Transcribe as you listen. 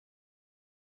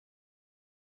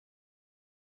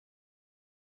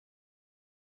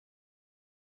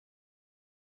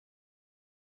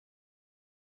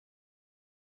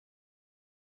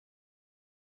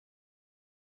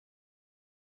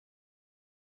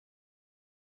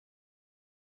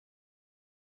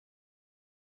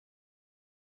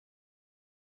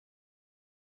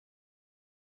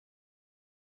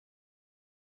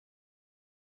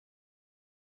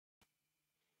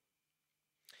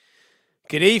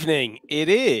Good evening. It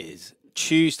is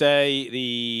Tuesday,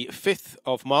 the 5th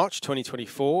of March,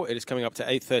 2024. It is coming up to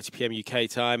 8:30 p.m. UK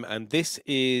time, and this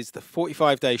is the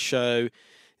 45-day show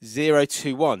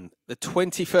 021, the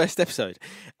 21st episode.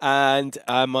 And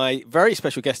my very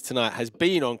special guest tonight has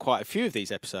been on quite a few of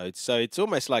these episodes, so it's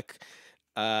almost like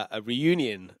a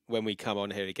reunion when we come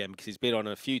on here again, because he's been on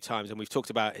a few times and we've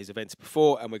talked about his events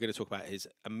before, and we're going to talk about his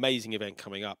amazing event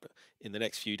coming up in the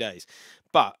next few days.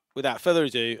 But without further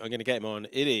ado, I'm going to get him on.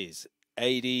 It is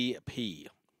Adey P.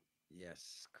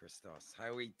 Yes, Criztoz. How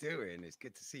are we doing? It's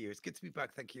good to see you. It's good to be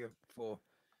back. Thank you for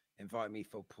inviting me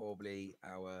for probably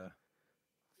our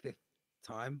fifth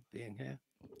time being here.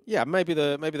 Yeah, maybe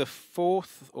the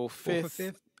fourth or fifth. Fourth or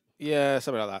fifth? Yeah,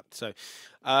 something like that. So,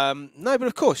 no, but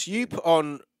of course, you put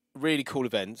on really cool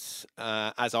events,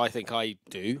 as I think I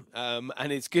do,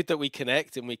 and it's good that we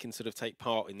connect and we can sort of take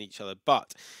part in each other.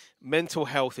 But mental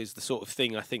health is the sort of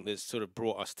thing I think that's sort of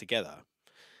brought us together.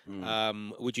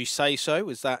 Would you say so?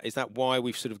 Is that why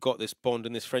we've sort of got this bond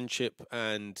and this friendship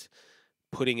and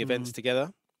putting events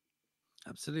together?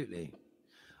 Absolutely.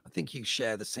 I think you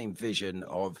share the same vision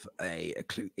of a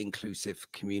inclusive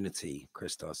community,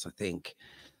 Criztoz. I think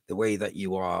the way that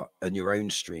you are on your own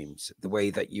streams, the way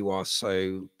that you are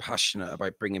so passionate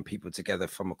about bringing people together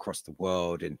from across the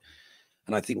world, and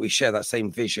I think we share that same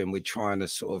vision. We're trying to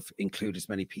sort of include as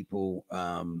many people.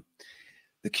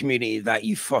 The community that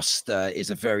you foster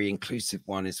is a very inclusive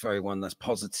one. It's very one that's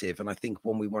positive. And I think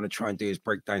what we want to try and do is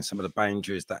break down some of the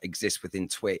boundaries that exist within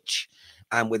Twitch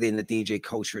and within the DJ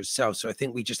culture itself. So I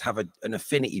think we just have an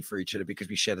affinity for each other because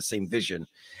we share the same vision.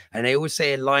 And they always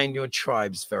say align your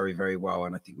tribes very, very well.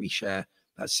 And I think we share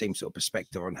that same sort of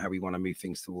perspective on how we want to move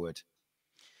things forward.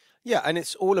 Yeah, and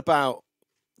it's all about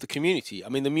the community. I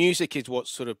mean, the music is what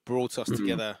sort of brought us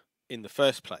together in the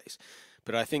first place.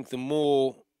 But I think the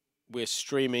more we're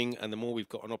streaming and the more we've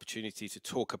got an opportunity to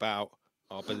talk about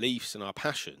our beliefs and our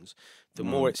passions, the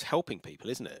more it's helping people,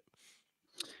 isn't it?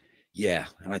 Yeah,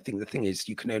 and I think the thing is,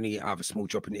 you can only have a small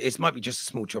drop in it. It might be just a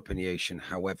small drop in the ocean.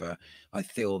 However, I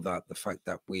feel that the fact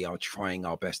that we are trying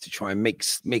our best to try and make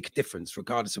a difference,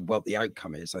 regardless of what the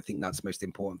outcome is, I think that's the most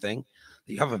important thing.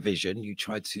 You have a vision, you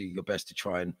try to your best to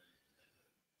try and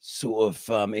sort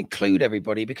of include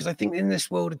everybody, because I think in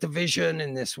this world of division,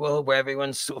 in this world where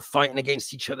everyone's sort of fighting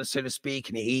against each other, so to speak,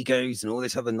 and the egos and all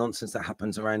this other nonsense that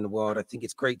happens around the world, I think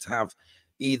it's great to have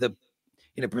either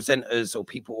presenters or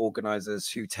people organizers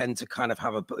who tend to kind of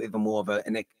have a bit more of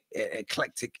an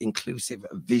eclectic, inclusive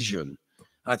vision.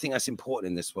 And I think that's important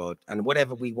in this world. And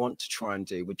whatever we want to try and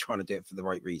do, we're trying to do it for the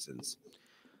right reasons,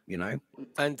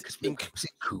 And because we're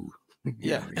cool.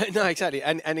 Yeah, no, exactly.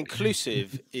 And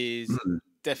inclusive is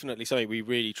definitely something we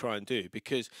really try and do,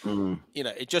 because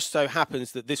it just so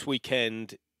happens that this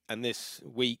weekend and this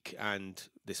week and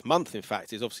this month, in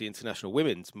fact, is obviously International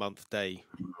Women's Month Day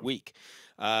week,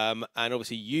 and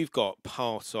obviously you've got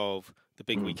part of the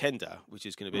big weekender, which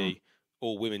is going to be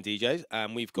all women DJs,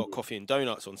 and we've got Coffee and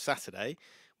Donuts on Saturday,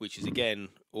 which is again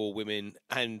all women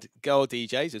and girl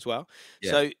DJs as well.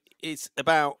 So it's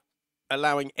about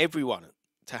allowing everyone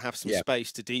to have some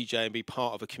space to DJ and be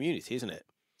part of a community, isn't it?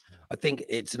 I think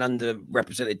it's an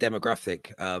underrepresented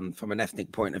demographic from an ethnic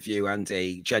point of view and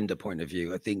a gender point of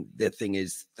view. I think the thing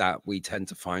is that we tend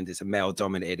to find it's a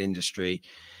male-dominated industry.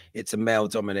 It's a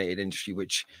male-dominated industry,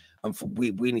 which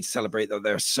we need to celebrate that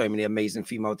there are so many amazing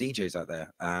female DJs out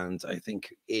there. And I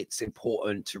think it's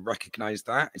important to recognize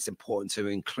that. It's important to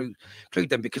include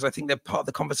them, because I think they're part of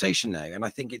the conversation now. And I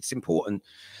think it's important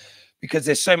because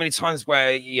there's so many times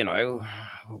where,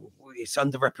 it's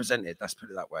underrepresented. Let's put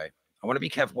it that way. I want to be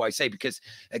careful what I say, because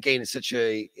again, it's such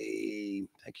a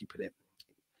how can you put it?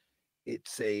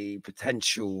 It's a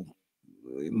potential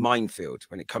minefield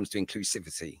when it comes to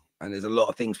inclusivity. And there's a lot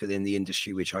of things within the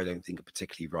industry which I don't think are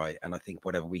particularly right. And I think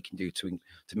whatever we can do to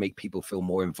make people feel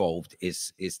more involved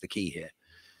is the key here.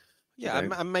 Yeah,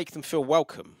 and make them feel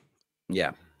welcome.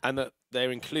 Yeah. And that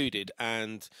they're included.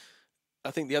 And I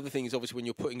think the other thing is, obviously, when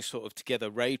you're putting sort of together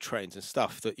raid trains and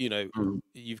stuff, that,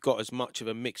 you've got as much of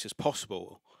a mix as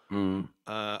possible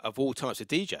of all types of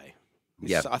DJ.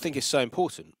 Yeah, I think it's so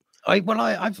important.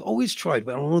 I've always tried,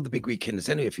 but on all the big weekends,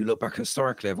 anyway, if you look back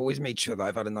historically, I've always made sure that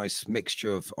I've had a nice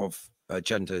mixture of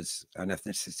genders and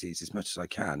ethnicities as much as I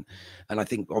can. And I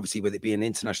think, obviously, with it being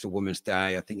International Women's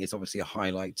Day, I think it's obviously a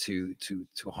highlight to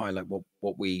highlight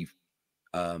what we've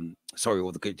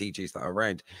all the good DJs that are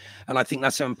around. And I think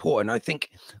that's so important. I think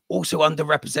also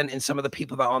underrepresenting some of the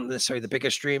people that aren't necessarily the bigger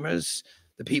streamers,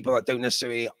 the people that don't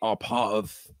necessarily are part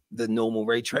of the normal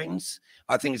raid trains.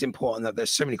 I think it's important that there's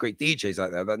so many great DJs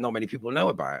out there that not many people know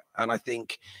about. And I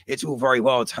think it's all very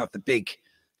well to have the big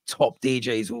top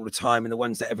DJs all the time and the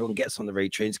ones that everyone gets on the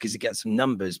rave trains because it gets some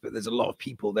numbers. But there's a lot of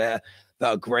people there that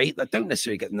are great that don't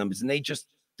necessarily get the numbers, and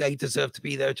they deserve to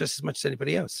be there just as much as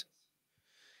anybody else.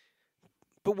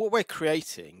 But what we're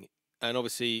creating, and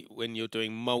obviously when you're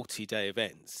doing multi-day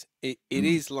events, it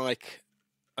is like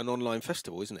an online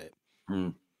festival, isn't it?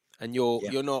 And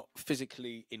you're not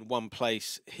physically in one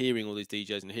place hearing all these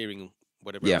DJs and hearing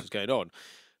whatever else is going on,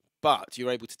 but you're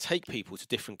able to take people to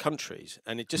different countries,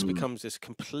 and it just becomes this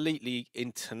completely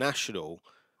international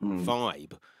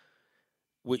vibe,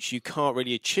 which you can't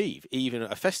really achieve even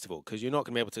at a festival, because you're not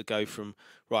going to be able to go from,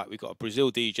 right, we've got a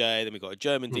Brazil DJ, then we've got a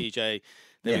German DJ,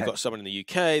 then we've got someone in the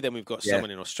UK, then we've got someone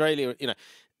in Australia. You know,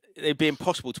 it'd be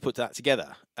impossible to put that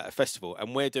together at a festival,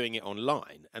 and we're doing it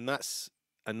online, and that's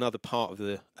another part of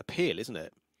the appeal, isn't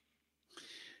it?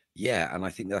 Yeah, and I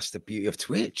think that's the beauty of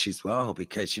Twitch as well,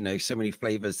 because you know, so many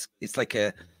flavors. It's like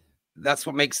that's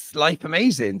what makes life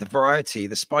amazing. The variety,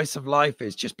 the spice of life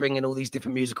is just bringing all these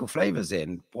different musical flavors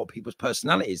in, what people's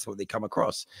personalities, what they come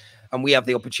across. And we have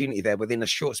the opportunity there within a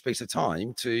short space of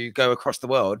time to go across the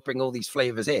world, bring all these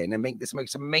flavors in and make this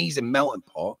most amazing melting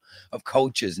pot of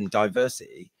cultures and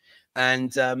diversity.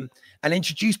 And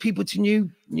introduce people to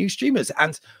new streamers,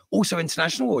 and also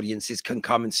international audiences can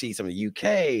come and see some of the UK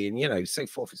and, you know, so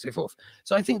forth and so forth.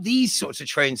 So I think these sorts of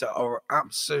trains are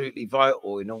absolutely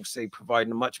vital in also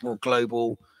providing a much more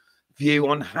global view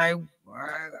on how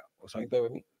sorry, bear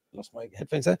with me, lost my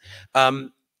headphones there.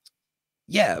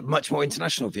 Much more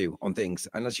international view on things.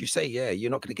 And as you say,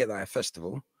 you're not going to get that at a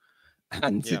festival.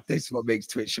 And this is what makes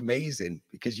Twitch amazing,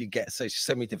 because you get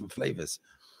so many different flavors.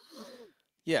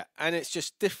 Yeah, and it's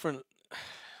just different.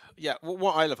 Yeah,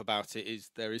 what I love about it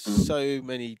is there is so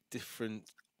many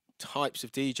different types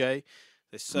of DJ.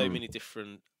 There's so many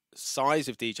different size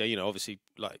of DJ. You know, obviously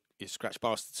like your Scratch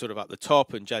Bastard sort of at the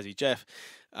top and Jazzy Jeff,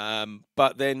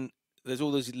 but then there's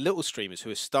all those little streamers who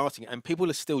are starting, and people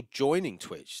are still joining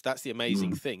Twitch. That's the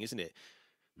amazing thing, isn't it?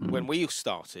 When we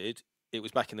started, it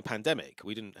was back in the pandemic.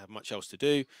 We didn't have much else to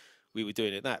do. We were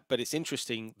doing it that, but it's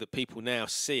interesting that people now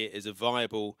see it as a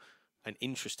viable, an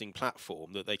interesting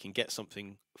platform that they can get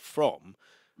something from,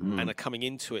 and are coming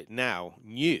into it now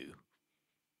new.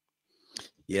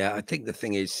 Yeah, I think the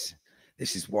thing is,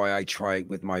 this is why I try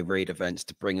with my raid events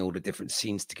to bring all the different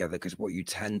scenes together, because what you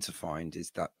tend to find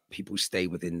is that people stay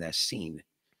within their scene.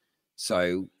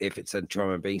 So if it's a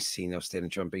drum and bass scene, they'll stay in a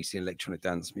drum and bass scene, electronic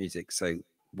dance music. So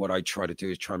what I try to do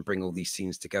is try and bring all these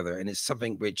scenes together. And it's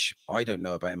something which I don't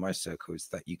know about in my circles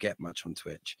that you get much on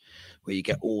Twitch, where you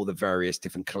get all the various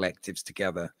different collectives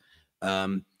together.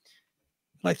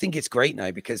 I think it's great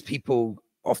now, because people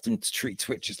often treat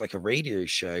Twitch as like a radio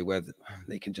show where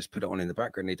they can just put it on in the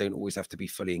background. They don't always have to be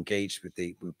fully engaged with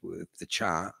the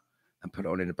chat and put it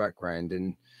on in the background.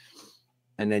 And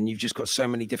then you've just got so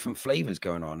many different flavors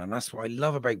going on. And that's what I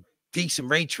love about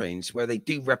decent raid trains, where they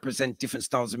do represent different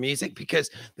styles of music, because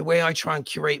the way I try and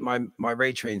curate my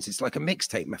raid trains is like a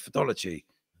mixtape methodology.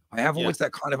 I have always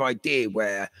that kind of idea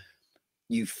where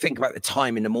you think about the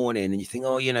time in the morning and you think,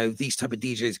 oh, you know, these type of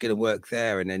DJ is going to work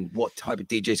there, and then what type of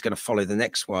DJ is going to follow the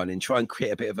next one, and try and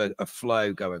create a bit of a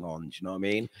flow going on. Do you know what I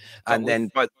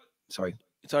mean?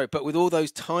 But with all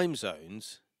those time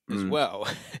zones as well,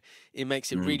 it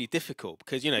makes it really difficult,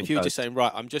 because, you know, if you're just saying,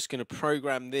 right, I'm just going to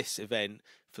program this event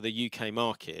for the UK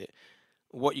market,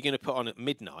 what you're going to put on at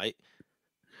midnight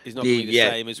is not going to be the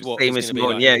same as what it's going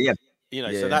to be like. You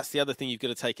know, so that's the other thing you've got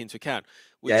to take into account,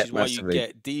 which is why you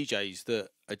get DJs that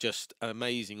are just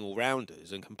amazing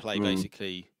all-rounders and can play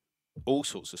basically all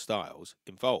sorts of styles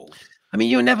involved. I mean,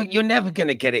 you're never going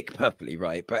to get it perfectly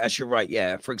right. But as you're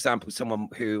right, for example, someone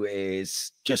who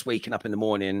is just waking up in the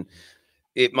morning,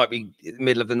 it might be the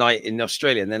middle of the night in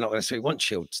Australia, and they're not necessarily want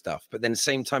chilled stuff. But then at the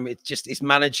same time, it's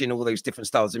managing all those different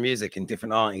styles of music and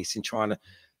different artists, and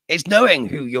it's knowing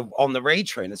who you're on the raid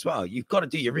train as well. You've got to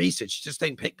do your research. You just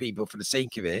don't pick people for the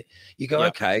sake of it. You go,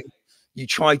 okay, you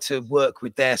try to work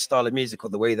with their style of music or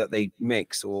the way that they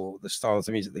mix or the styles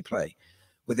of music they play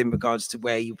within regards to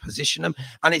where you position them.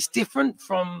 And it's different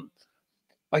from,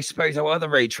 I suppose, how other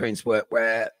raid trains work,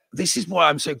 where this is why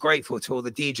I'm so grateful to all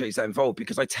the DJs that are involved,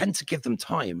 because I tend to give them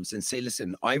times and say,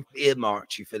 listen, I've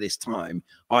earmarked you for this time.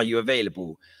 Are you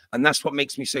available? And that's what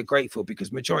makes me so grateful,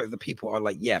 because majority of the people are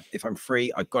like, yeah, if I'm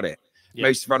free, I've got it.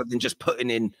 Most rather than just putting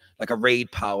in like a raid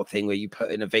pal thing where you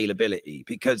put in availability,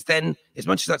 because then as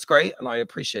much as that's great and I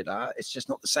appreciate that, it's just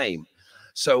not the same.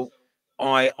 So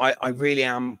I really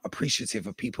am appreciative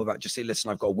of people that just say, listen,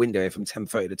 I've got a window from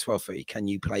 10:30 to 12:30. Can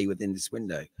you play within this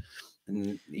window?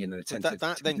 And, you know,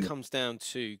 that then comes down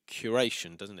to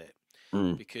curation, doesn't it?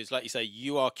 Because like you say,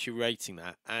 you are curating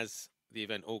that as the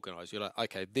event organizer. You're like,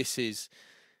 okay, this is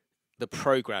the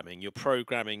programming. You're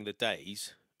programming the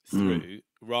days through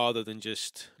rather than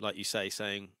just, like you say,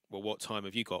 saying, well, what time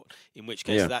have you got? In which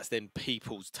case, that's then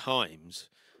people's times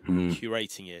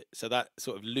curating it. So that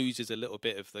sort of loses a little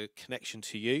bit of the connection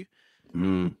to you.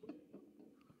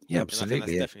 Yeah, absolutely. And I think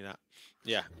that's definitely that.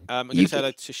 Yeah. I'm going to say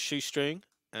hello to Shoestring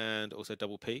and also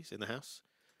Double P's in the house.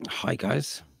 Hi,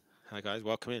 guys. Hi, guys.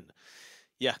 Welcome in.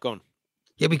 Yeah, go on.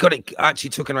 Yeah, we got it. Actually,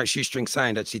 talking about Shoestring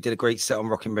Sound, actually did a great set on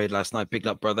Rockin' Raid last night. Big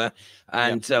luck, brother.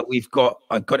 And I've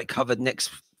got it covered next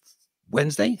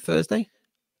Wednesday, Thursday.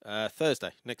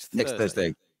 Thursday. Next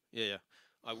Thursday. Yeah.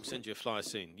 I will send you a flyer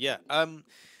soon. Yeah.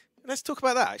 Let's talk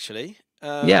about that actually.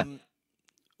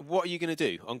 What are you going to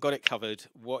do on Got It Covered?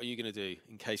 What are you going to do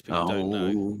in case people don't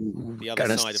know the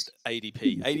other side of Adey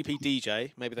P? Adey P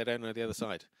DJ. Maybe they don't know the other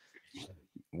side.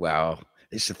 Wow.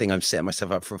 It's the thing, I'm setting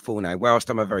myself up for a fall now. Whilst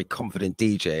I'm a very confident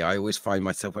DJ, I always find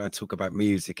myself when I talk about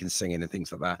music and singing and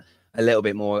things like that, a little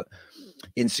bit more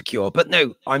insecure. But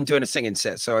no, I'm doing a singing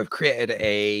set. So I've created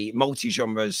a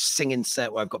multi-genre singing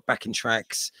set where I've got backing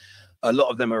tracks. A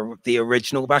lot of them are the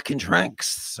original backing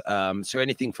tracks. So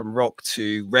anything from rock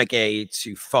to reggae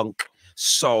to funk,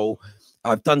 soul.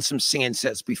 I've done some singing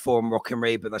sets before on Rock and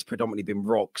Rave, but that's predominantly been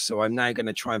rock. So I'm now going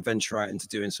to try and venture out into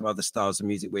doing some other styles of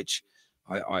music, which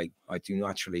I do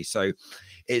naturally. So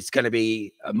it's going to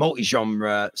be a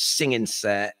multi-genre singing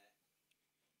set.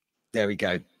 There we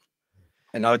go.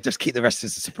 And I'll just keep the rest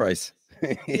as a surprise.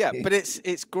 Yeah, but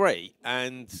it's great.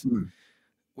 And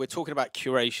we're talking about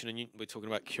curation, and we're talking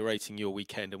about curating your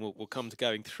weekend, and we'll come to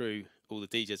going through all the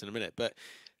DJs in a minute. But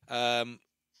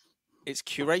it's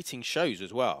curating shows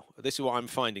as well. This is what I'm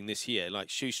finding this year. Like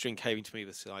Shoestring came to me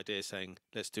with this idea saying,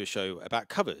 let's do a show about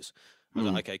covers. I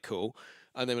was like, okay, cool.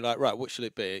 And then we're like, right, what should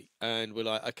it be? And we're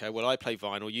like, okay, well, I play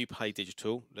vinyl, you play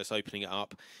digital. Let's opening it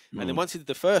up. And then once we did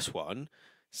the first one,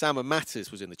 Sam and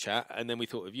Matters was in the chat, and then we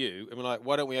thought of you, and we're like,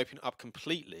 why don't we open it up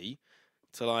completely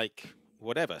to like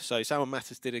whatever? So Sam and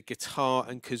Matters did a guitar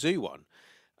and kazoo one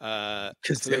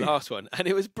for the last one, and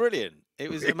it was brilliant. It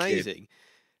was amazing.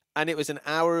 And it was an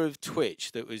hour of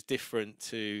Twitch that was different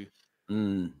to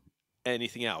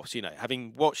anything else. You know,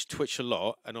 having watched Twitch a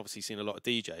lot and obviously seen a lot of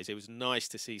DJs, it was nice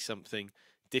to see something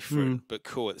different but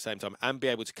cool at the same time and be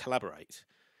able to collaborate.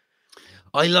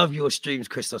 I love your streams,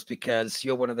 Criztoz, because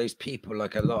you're one of those people,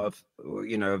 like a lot of,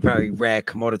 you know, a very rare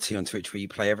commodity on Twitch where you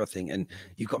play everything and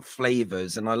you've got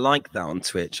flavors. And I like that on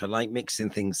Twitch. I like mixing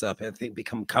things up. I think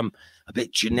become a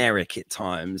bit generic at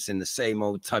times in the same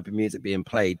old type of music being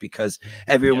played because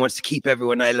everyone wants to keep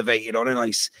everyone elevated on a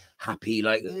nice, happy,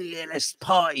 like, yeah, let's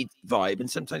party vibe. And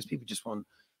sometimes people just want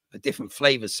a different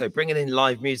flavors. So bringing in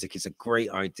live music is a great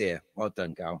idea. Well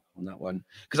done, Gal, on that one.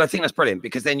 Because I think that's brilliant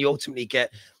because then you ultimately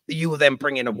you will then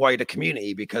bring in a wider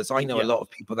community because I know a lot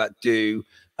of people that do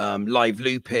live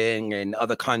looping and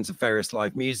other kinds of various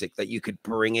live music that you could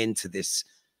bring into this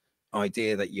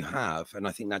idea that you have. And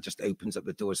I think that just opens up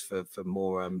the doors for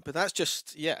more. But that's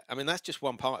just, I mean, that's just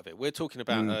one part of it. We're talking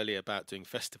about earlier about doing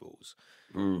festivals.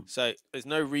 So there's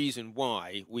no reason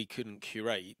why we couldn't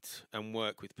curate and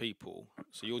work with people.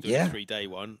 So you're doing a 3-day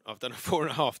one. I've done a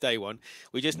 4.5-day one.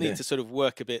 We just need to sort of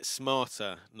work a bit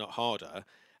smarter, not harder,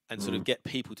 and sort of get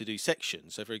people to do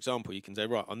sections. So, for example, you can say,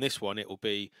 right, on this one, it will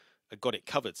be a Got It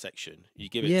Covered section. You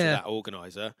give it to that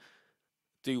organizer,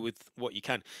 do with what you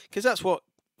can. Because that's what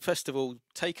festival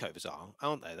takeovers are,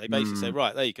 aren't they? They basically say,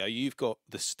 right, there you go. You've got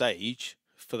the stage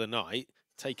for the night.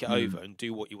 Take it over and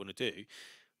do what you want to do.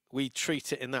 We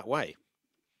treat it in that way.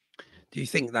 Do you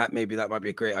think that maybe that might be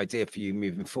a great idea for you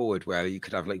moving forward, where you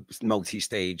could have like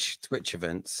multi-stage Twitch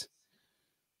events?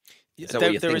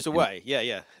 There is a way.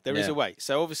 There is a way.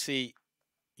 So obviously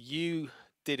you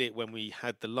did it when we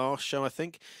had the last show, I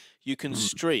think. You can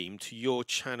stream to your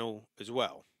channel as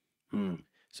well.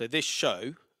 So this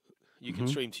show, you can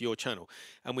stream to your channel.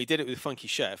 And we did it with Funky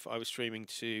Chef. I was streaming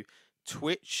to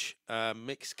Twitch,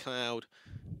 Mixcloud,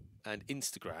 and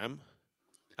Instagram.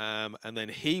 And then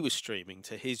he was streaming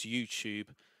to his YouTube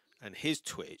and his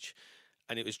Twitch.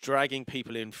 And it was dragging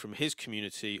people in from his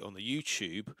community on the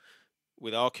YouTube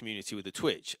with our community with the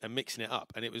Twitch and mixing it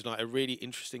up. And it was like a really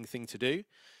interesting thing to do.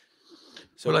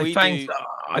 So I find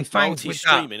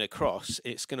multi-streaming across,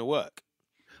 it's going to work.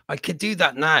 I could do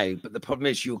that now, but the problem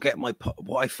is you'll get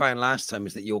what I found last time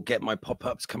is that you'll get my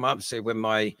pop-ups come up. So when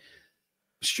my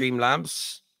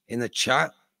Streamlabs in the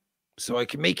chat, so I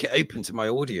can make it open to my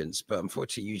audience, but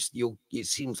unfortunately it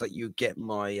seems like you get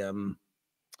my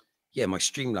my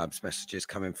Streamlabs messages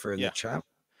coming through in the chat.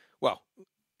 Well,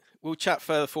 we'll chat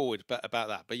further forward about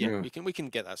that, but we can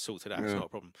get that sorted out. It's not a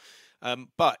problem.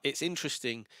 But it's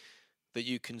interesting that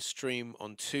you can stream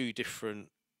on 2 different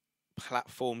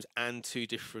platforms and 2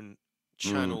 different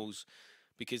channels,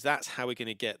 because that's how we're going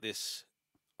to get this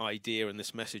idea and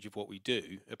this message of what we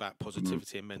do about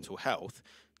positivity and mental health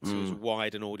to as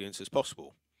wide an audience as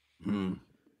possible.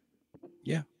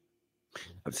 Yeah,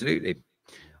 absolutely.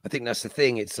 I think that's the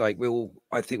thing. It's like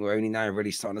I think we're only now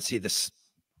really starting to see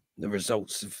the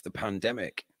results of the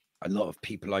pandemic. A lot of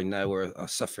people I know are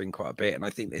suffering quite a bit. And I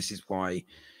think this is why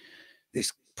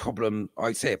this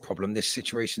this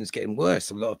situation is getting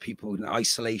worse. A lot of people in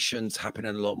isolation's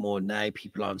happening a lot more now.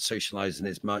 People aren't socializing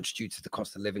as much due to the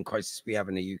cost of living crisis we have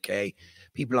in the UK.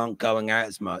 People aren't going out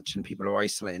as much and people are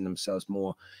isolating themselves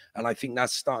more. And I think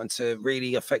that's starting to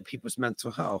really affect people's mental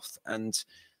health. And,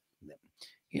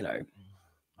 you know,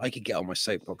 I could get on my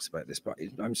soapbox about this, but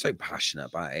I'm so passionate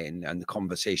about it and the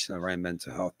conversation around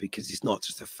mental health, because it's not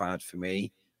just a fad for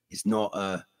me. It's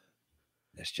not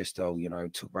let's just, talk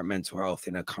about mental health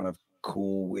in a kind of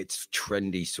cool, it's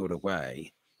trendy sort of way.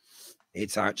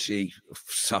 It's actually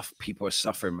people are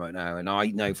suffering right now. And I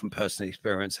know from personal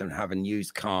experience and having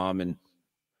used Calm and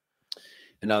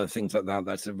other things like that,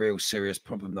 that's a real serious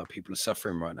problem that people are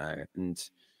suffering right now. And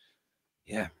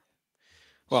yeah.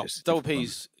 Well, Double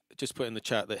P's just put in the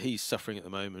chat that he's suffering at the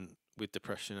moment with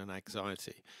depression and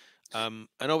anxiety. And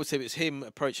obviously it was him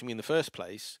approaching me in the first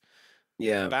place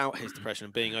about his depression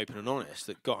and being open and honest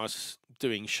that got us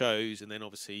doing shows and then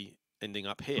obviously ending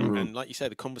up here. And like you say,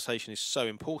 the conversation is so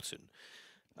important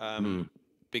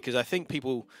because I think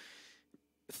people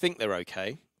think they're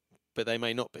okay, but they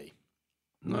may not be.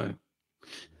 No.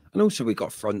 And also we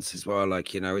got fronts as well,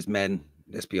 like, as men,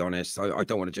 let's be honest. I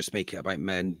don't want to just make it about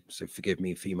men, so forgive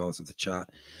me, females of the chat.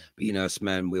 But as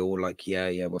men, we're all like,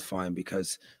 yeah, we're fine,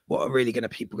 because what are really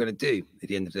people going to do at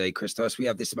the end of the day, Criztoz? We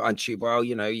have this attitude, well,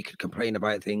 you could complain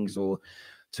about things or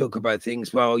talk about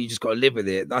things. Well, you just got to live with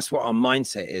it. That's what our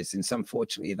mindset is. And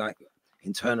unfortunately, that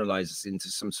internalizes into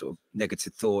some sort of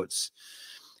negative thoughts.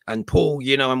 And Paul,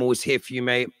 I'm always here for you,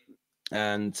 mate.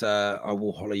 And I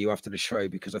will holler you after the show,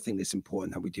 because I think it's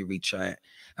important that we do reach out.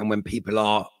 And when people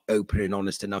are open and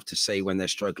honest enough to say when they're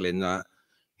struggling, that,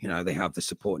 they have the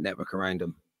support network around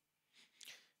them.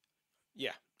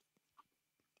 Yeah.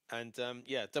 And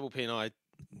Double P and I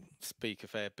speak a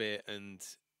fair bit. And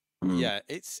yeah,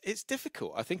 it's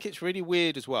difficult. I think it's really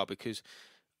weird as well, because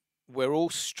we're all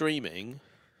streaming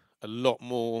a lot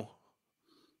more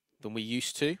than we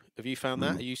used to. Have you found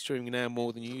that? Are you streaming now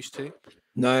more than you used to?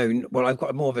 No, well, I've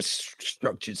got more of a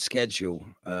structured schedule,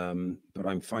 but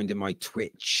I'm finding my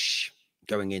Twitch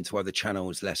going into other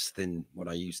channels less than what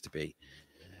I used to be.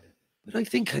 But I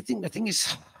think the thing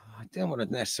is, I don't want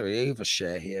to necessarily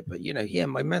overshare here, but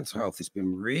my mental health has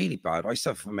been really bad. I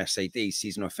suffer from SAD,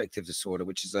 seasonal affective disorder,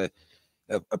 which is a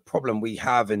problem we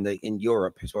have in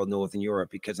Europe as well, Northern Europe,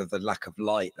 because of the lack of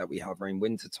light that we have around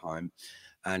winter time.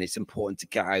 And it's important to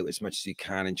get out as much as you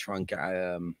can and try and get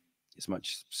as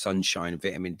much sunshine and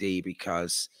vitamin D,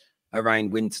 because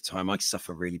around wintertime I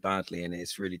suffer really badly and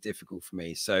it's really difficult for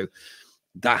me. So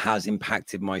that has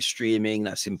impacted my streaming,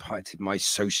 that's impacted my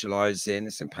socializing,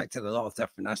 it's impacted a lot of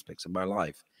different aspects of my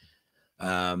life.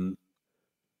 But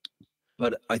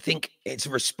I think it's a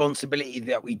responsibility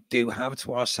that we do have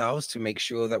to ourselves to make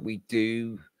sure that we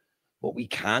do what we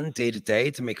can day to day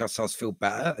to make ourselves feel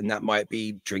better. And that might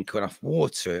be drink enough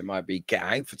water. It might be get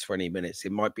out for 20 minutes.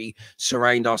 It might be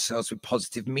surround ourselves with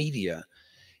positive media.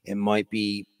 It might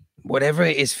be whatever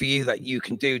it is for you that you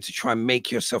can do to try and make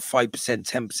yourself 5%,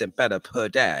 10% better per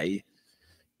day.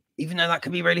 Even though that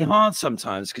can be really hard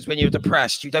sometimes, because when you're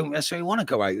depressed, you don't necessarily want to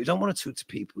go out. You don't want to talk to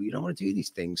people. You don't want to do these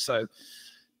things. So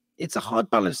it's a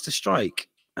hard balance to strike.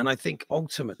 And I think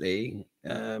ultimately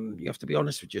you have to be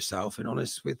honest with yourself and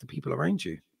honest with the people around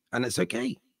you. And it's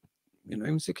okay.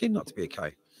 It's okay not to be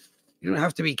okay. You don't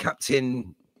have to be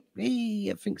captain. Hey,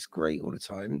 everything's great all the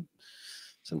time.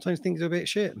 Sometimes things are a bit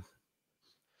shit.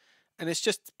 And it's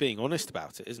just being honest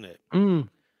about it, isn't it?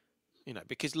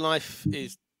 Because life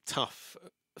is tough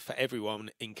for everyone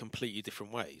in completely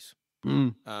different ways.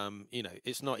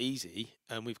 It's not easy,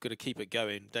 and we've got to keep it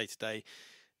going day to day.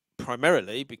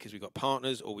 Primarily because we've got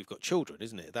partners or we've got children,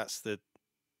 isn't it? That's the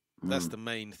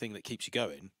main thing that keeps you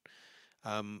going.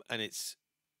 And it's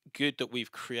good that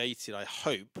we've created, I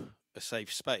hope, a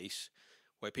safe space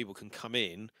where people can come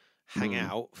in, hang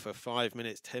out for 5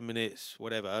 minutes, 10 minutes,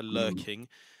 whatever, lurking.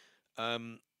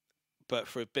 But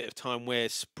for a bit of time, we're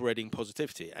spreading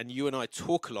positivity. And you and I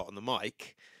talk a lot on the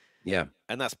mic. Yeah.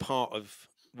 And that's part of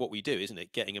what we do, isn't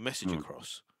it? Getting a message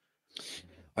across.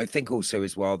 I think also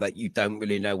as well that you don't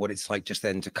really know what it's like just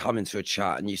then to come into a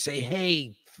chat and you say,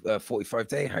 hey, 45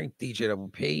 Day, hey, DJ Double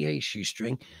P, hey,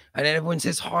 Shoestring. And then everyone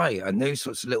says hi. And those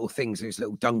sorts of little things, those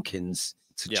little Dunkins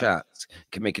to chat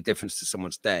can make a difference to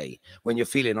someone's day. When you're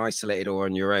feeling isolated or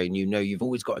on your own, you know you've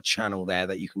always got a channel there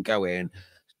that you can go in.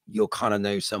 You'll kind of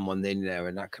know someone in there,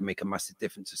 and that can make a massive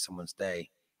difference to someone's day.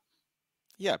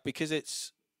 Yeah, because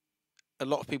it's a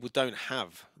lot of people don't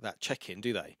have that check-in,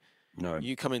 do they? No.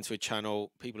 You come into a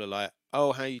channel, people are like,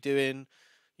 "Oh, how you doing?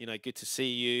 You know, good to see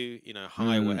you. You know,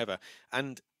 hi, whatever."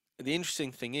 And the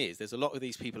interesting thing is, there's a lot of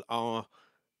these people are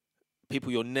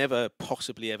people you're never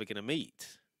possibly ever going to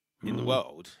meet in the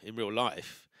world, in real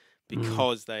life,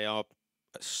 because they are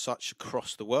such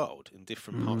across the world in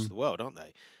different parts of the world, aren't they?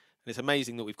 And it's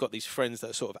amazing that we've got these friends that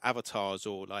are sort of avatars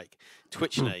or like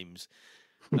Twitch names.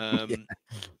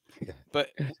 But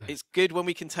it's good when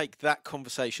we can take that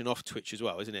conversation off Twitch as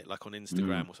well, isn't it? Like on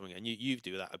Instagram or something. And you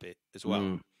do that a bit as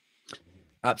well.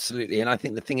 Absolutely. And I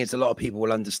think the thing is, a lot of people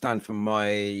will understand from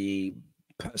my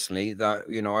personally that,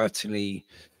 you know, I actually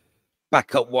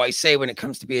back up what I say when it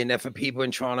comes to being there for people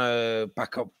and trying to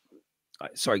back up.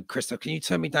 Sorry, Criztoz, can you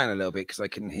turn me down a little bit because I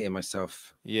can hear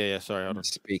myself? Yeah. Sorry, hold on.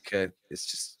 Speaker. It's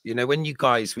just, you know, when you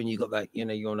got that, you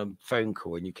know, you're on a phone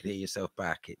call and you can hear yourself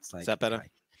back. It's like, is that better? Okay,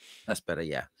 that's better,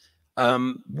 yeah.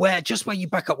 Where you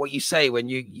back up what you say when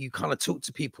you kind of talk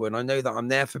to people, and I know that I'm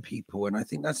there for people, and I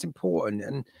think that's important.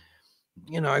 And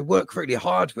you know, I work really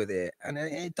hard with it, and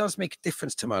it does make a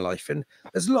difference to my life. And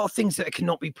there's a lot of things that I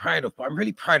cannot be proud of, but I'm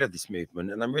really proud of this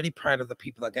movement, and I'm really proud of the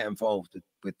people that get involved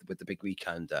with the big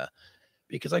weekender,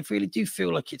 because I really do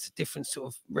feel like it's a different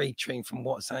sort of raid train from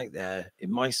what's out there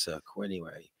in my circle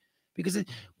anyway. Because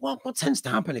what tends to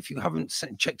happen if you haven't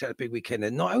checked out a big weekend,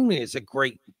 and not only is a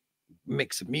great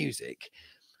mix of music,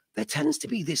 there tends to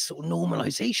be this sort of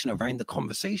normalization around the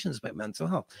conversations about mental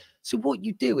health. So what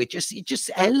you do, it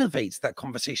just elevates that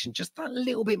conversation just that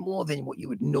little bit more than what you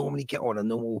would normally get on a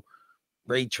normal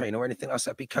raid train or anything else,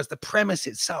 because the premise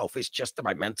itself is just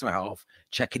about mental health,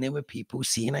 checking in with people,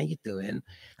 seeing how you're doing.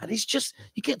 And it's just,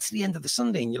 you get to the end of the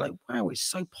Sunday and you're like, wow, it's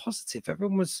so positive.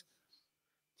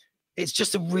 It's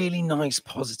just a really nice,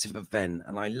 positive event,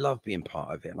 and I love being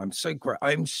part of it. And I'm so great.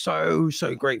 I'm so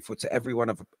grateful to every one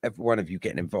of you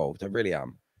getting involved. I really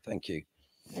am. Thank you.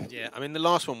 Yeah, I mean, the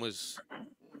last one was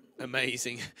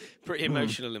amazing, pretty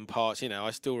emotional in parts. You know,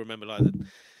 I still remember like the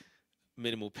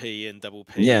minimal P and double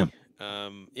P. Yeah.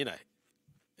 You know,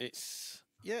 it's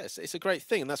a great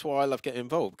thing, and that's why I love getting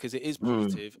involved, because it is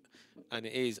positive, and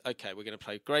it is okay. We're going to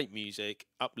play great music,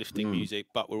 uplifting music,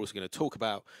 but we're also going to talk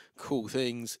about cool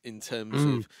things in terms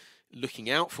of looking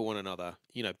out for one another.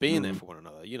 You know, being there for one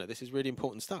another. You know, this is really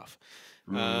important stuff,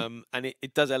 and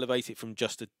it does elevate it from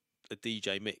just a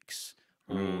DJ mix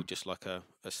or just like a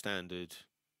standard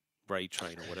raid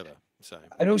train or whatever. So,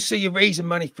 and also you're raising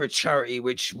money for a charity,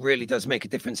 which really does make a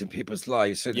difference in people's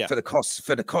lives. So for the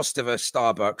cost of a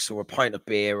Starbucks or a pint of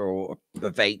beer or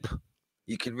a vape,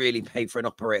 you can really pay for an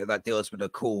operator that deals with a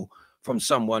call from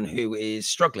someone who is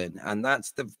struggling, and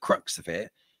that's the crux of it.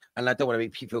 And I don't want to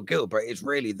make people feel guilt, but it's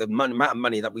really the amount of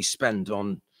money that we spend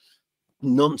on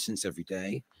nonsense every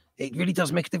day. It really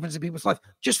does make a difference in people's life.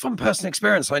 Just from personal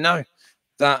experience, I know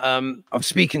that I'm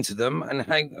speaking to them and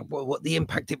what the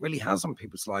impact it really has on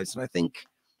people's lives. And I think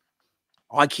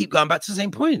I keep going back to the same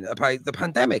point about the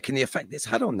pandemic and the effect it's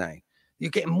had on now.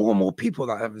 You're getting more and more people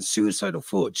that have suicidal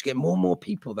thoughts. You get more and more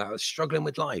people that are struggling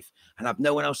with life and have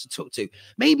no one else to talk to.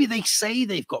 Maybe they say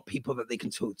they've got people that they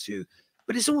can talk to,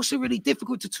 but it's also really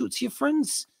difficult to talk to your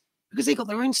friends because they got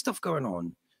their own stuff going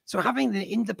on. So having an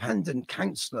independent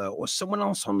counselor or someone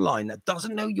else online that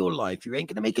doesn't know your life, who ain't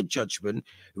going to make a judgment,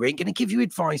 who ain't going to give you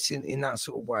advice in that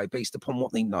sort of way based upon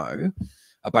what they know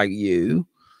about you,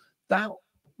 that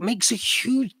makes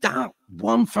that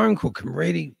one phone call can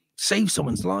really save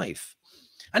someone's life.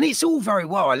 And it's all very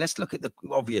well. Let's look at the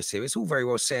obvious here. It's all very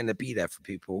well saying to be there for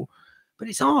people, but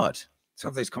it's hard to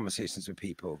have those conversations with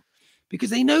people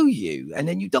because they know you. And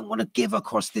then you don't want to give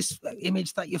across this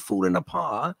image that you're falling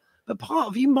apart. But part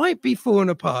of you might be falling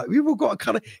apart. We've all got to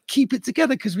kind of keep it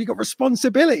together because we got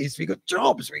responsibilities, we got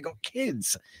jobs, we got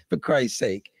kids, for Christ's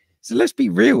sake. So let's be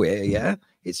real here, yeah?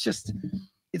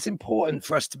 It's important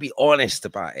for us to be honest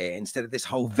about it instead of this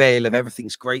whole veil of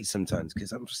everything's great sometimes,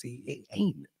 because obviously it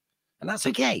ain't. And that's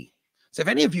okay. So if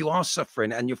any of you are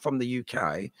suffering and you're from the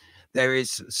UK, there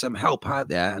is some help out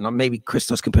there, and maybe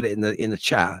Criztoz can put it in the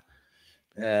chat.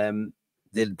 The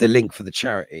link for the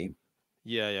charity.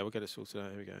 Yeah, we'll get it sorted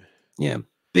out. Here we go. Yeah.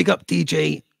 Big up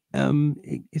DJ.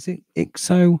 Is it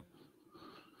Ixo?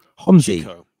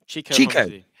 Homsey. Chico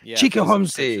Homsey. Yeah, Chico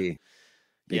Homsey.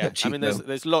 Yeah, I mean,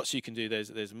 there's lots you can do.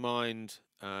 There's Mind,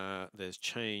 there's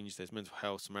Change, there's Mental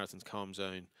Health, Samaritan's Calm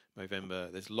Zone,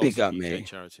 Movember. There's lots of UK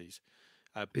charities.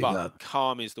 But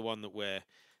Calm is the one that we're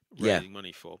raising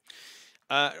money for.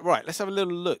 Right, let's have a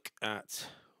little look at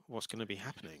what's going to be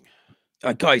happening.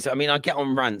 Guys, I mean, I get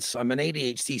on rants. I'm an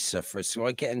ADHD sufferer, so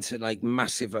I get into like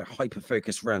massive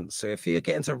hyper-focused rants. So if you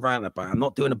get into a rant about, I'm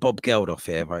not doing a Bob Geldof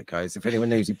here, right, guys? If anyone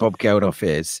knows who Bob Geldof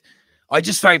is, I'm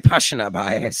just very passionate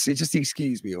about it. So just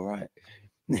excuse me, all right?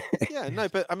 Yeah, no,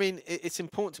 but I mean, it's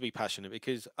important to be passionate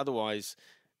because otherwise,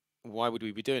 why would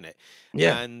we be doing it?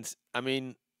 Yeah. And I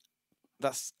mean,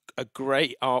 that's a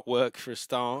great artwork for a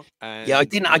start. And yeah, I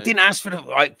didn't ask for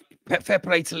the fair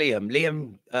play to Liam.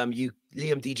 Liam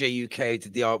DJ UK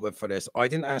did the artwork for this. I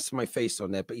didn't ask for my face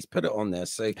on there, but he's put it on there.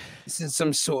 So this is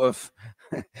some sort of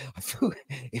I feel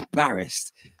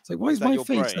embarrassed. It's like, why is my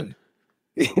face on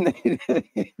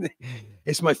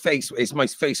it's my face. It's my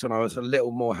face when I was a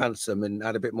little more handsome and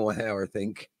had a bit more hair, I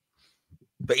think.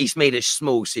 But he's made it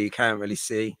small so you can't really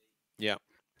see. Yeah.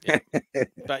 Yeah.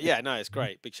 But yeah, no, it's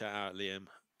great. Big shout out, Liam.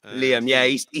 Liam, yeah,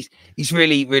 he's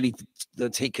really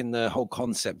taken the whole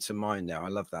concept to mind now. I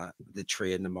love that, the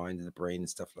tree and the mind and the brain and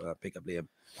stuff like that. Pick up Liam.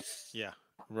 Yeah,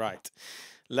 right.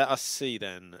 Let us see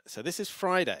then. So this is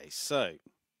Friday. So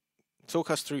talk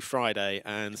us through Friday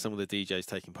and some of the DJs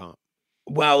taking part.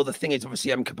 Well, the thing is,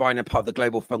 obviously, I'm combining part of the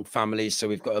Global Funk family, so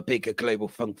we've got a big Global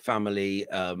Funk family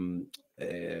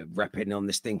repping on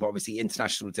this thing. But obviously,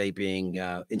 International Day being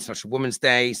International Women's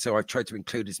Day, so I've tried to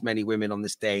include as many women on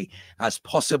this day as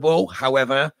possible.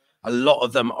 However, a lot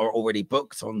of them are already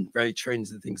booked on road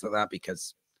trains and things like that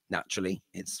because naturally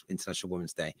it's International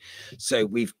Women's Day. So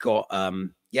we've got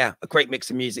yeah, a great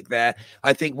mix of music there.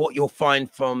 I think what you'll find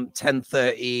from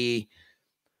 10:30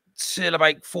 till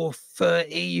about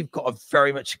 4:30, you've got a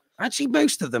very much, actually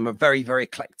most of them are very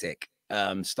eclectic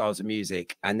styles of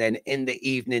music. And then in the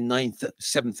evening,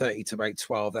 7:30 to about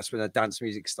 12, that's when the dance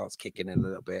music starts kicking in a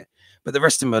little bit. But the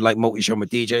rest of them are like multi-genre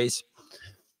DJs.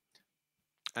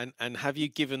 And have you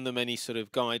given them any sort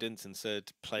of guidance and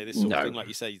said play this sort of thing, like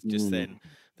you say just then,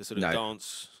 the sort of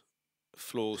dance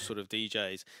floor sort of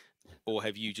DJs, or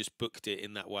have you just booked it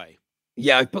in that way?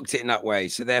 Yeah, I booked it in that way.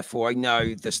 So therefore, I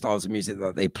know the styles of music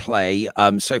that they play.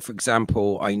 So for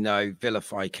example, I know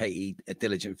Vilify, Katie,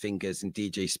 Diligent Fingers, and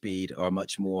DJ Speed are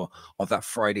much more of that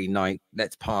Friday night,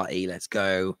 let's party, let's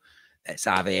go, let's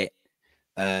have it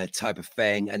type of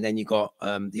thing. And then you got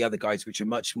the other guys, which are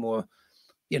much more,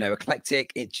 you know,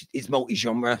 eclectic. It's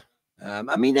multi-genre.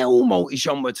 I mean, they're all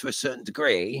multi-genre to a certain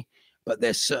degree, but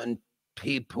there's certain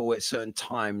people at certain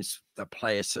times that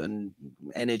play a certain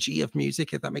energy of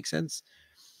music, if that makes sense.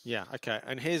 Yeah, okay.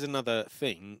 And here's another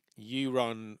thing: you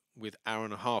run with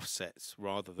 1.5-hour sets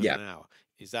rather than an hour.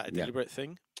 Is that a deliberate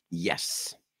thing?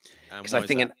 Yes, because I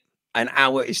think an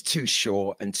hour is too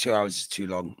short and 2 hours is too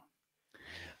long.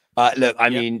 Look, I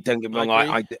mean, don't get me wrong,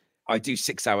 I do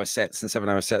 6-hour sets and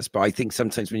 7-hour sets, but I think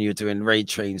sometimes when you're doing raid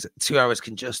trains, 2 hours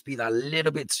can just be that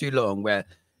little bit too long, where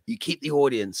you keep the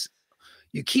audience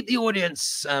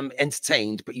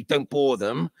entertained, but you don't bore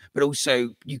them, but also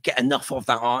you get enough of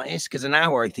that artist. Because an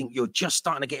hour, I think you're just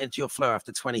starting to get into your flow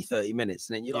after 20-30 minutes,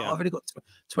 and then you're like, I've only got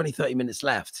 20-30 minutes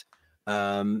left.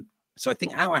 So I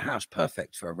think hour and a half is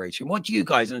perfect for a raid train. What do you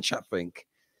guys in the chat think?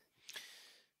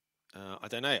 I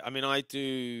don't know. I mean, I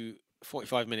do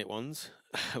 45-minute ones,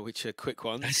 which are quick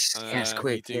ones. Yes,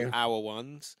 quick. We do hour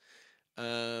ones.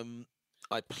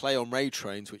 I play on raid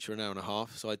trains, which are 1.5 hours.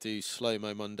 So I do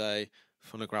slow-mo Monday,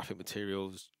 phonographic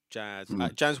materials, jazz.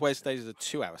 Jazz Wednesdays is a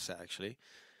 2-hour set, actually.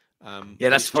 Yeah,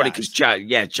 that's funny because jazz.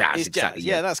 Yeah, jazz. It's exactly. Jazz.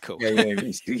 Yeah, that's cool.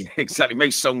 Yeah, exactly.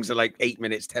 Most songs are like 8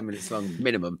 minutes, 10 minutes long,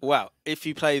 minimum. Well, if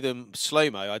you play them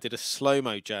slow-mo, I did a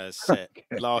slow-mo jazz set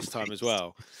last time as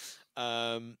well.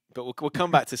 But we'll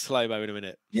come back to slow-mo in a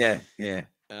minute. Yeah.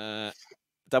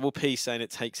 Double P saying it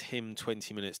takes him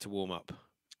 20 minutes to warm up.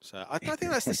 So I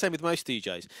think that's the same with most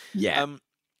DJs. Yeah.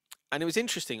 And it was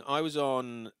interesting. I was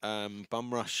on Bum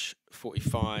Rush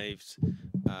 45's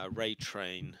raid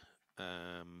train.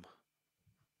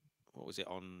 What was it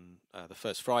on the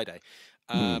first Friday?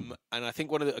 And I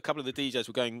think a couple of the DJs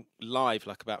were going live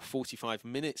like about 45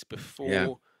 minutes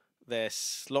before their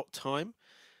slot time.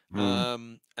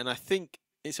 And I think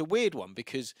it's a weird one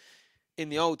because in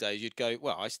the old days you'd go,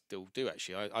 well, I still do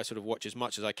actually. I sort of watch as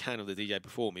much as I can of the DJ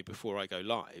before me before I go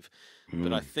live.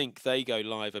 But I think they go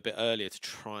live a bit earlier to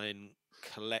try and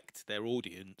collect their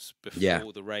audience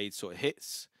before the raid sort of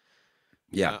hits.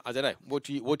 Yeah, I don't know. What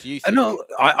do you think? No,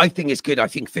 I think it's good. I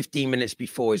think 15 minutes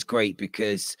before is great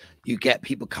because you get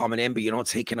people coming in, but you're not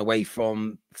taking away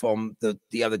from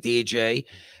the other DJ.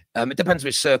 It depends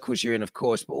which circles you're in, of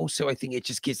course, but also I think it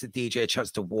just gives the DJ a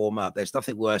chance to warm up. There's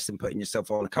nothing worse than putting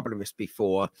yourself on a couple of minutes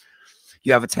before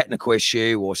you have a technical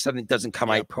issue or something doesn't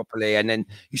come out properly, and then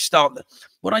you start.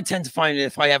 What I tend to find,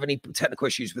 if I have any technical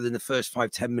issues within the first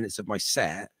 5-10 minutes of my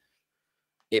set,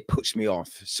 it puts me off.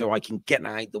 So I can get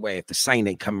that out the way if the sound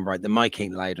ain't coming right, the mic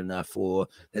ain't loud enough, or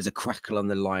there's a crackle on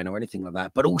the line or anything like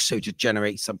that. But also to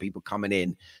generate some people coming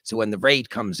in. So when the raid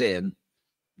comes in,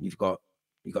 you've got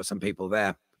some people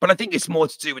there. But I think it's more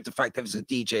to do with the fact that as a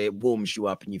DJ, it warms you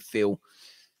up and you feel,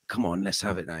 come on, let's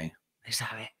have it now. Let's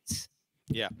have it.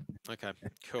 Yeah. Okay.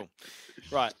 Cool.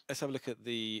 Right. Let's have a look at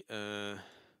the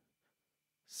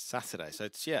Saturday. So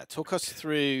talk us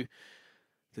through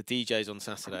the DJs on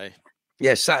Saturday.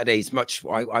 Yeah, Saturday's much.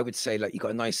 I would say like you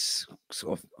got a nice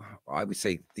sort of. I would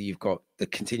say that you've got the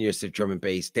continuous of drum and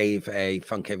bass. Dave A,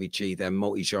 Funk Heavy G. They're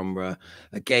multi-genre.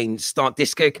 Again, start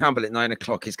Disco Campbell at 9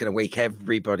 o'clock is going to wake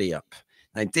everybody up.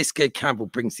 And Disco Campbell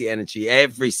brings the energy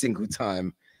every single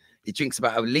time. He drinks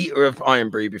about a liter of Iron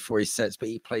Brew before he sets, but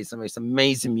he plays the most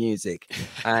amazing music,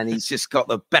 and he's just got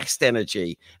the best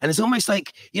energy. And it's almost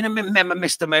like, you know, remember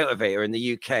Mr. Motivator in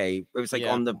the UK? It was like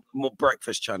on the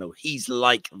Breakfast Channel. He's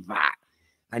like that.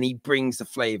 And he brings the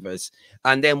flavors.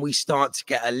 And then we start to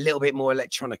get a little bit more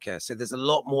electronica. So there's a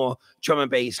lot more drum and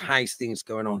bass house things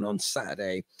going on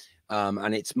Saturday.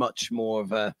 And it's much more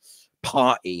of a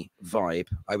party vibe,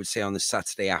 I would say, on the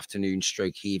Saturday afternoon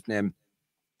stroke evening.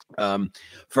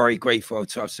 Very grateful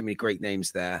to have so many great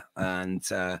names there. And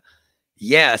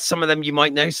yeah, some of them you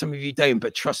might know, some of you don't.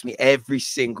 But trust me, every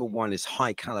single one is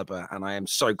high caliber. And I am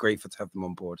so grateful to have them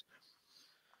on board.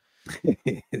 I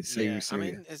mean,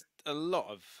 there's a lot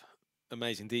of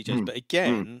amazing DJs, but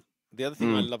again, the other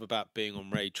thing I love about being on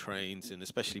raid trains, and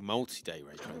especially multi-day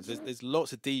raid trains, there's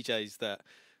lots of DJs that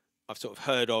I've sort of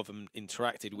heard of and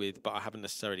interacted with, but I haven't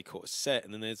necessarily caught a set.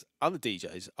 And then there's other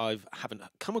DJs I haven't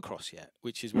come across yet,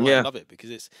 which is why I love it, because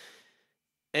it's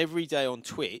every day on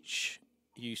Twitch.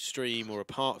 You stream or a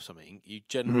part of something, you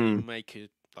generally make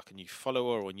a new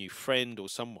follower or a new friend or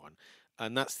someone.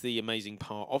 And that's the amazing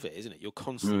part of it, isn't it? You're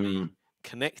constantly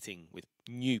connecting with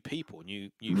new people,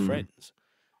 new friends.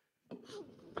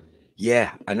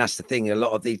 Yeah, and that's the thing. A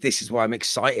lot of this is why I'm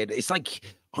excited. It's like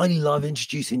I love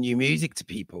introducing new music to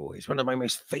people. It's one of my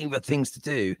most favorite things to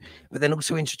do. But then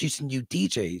also introducing new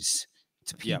DJs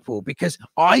to people, because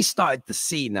I started to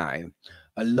see now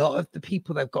a lot of the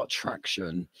people that have got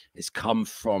traction has come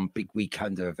from Big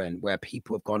Weekender event, where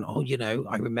people have gone, oh, you know,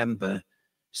 I remember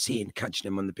catching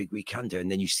him on the Big Weekender, and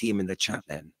then you see him in the chat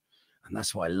then. And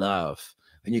that's what I love.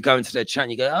 And you go into their chat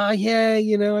and you go, oh yeah,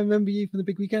 you know, I remember you from the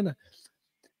Big Weekender.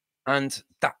 And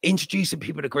that introducing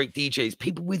people to great DJs,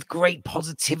 people with great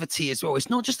positivity as well. It's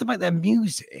not just about their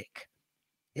music.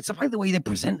 It's about the way they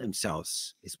present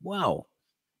themselves as well.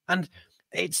 And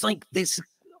it's like this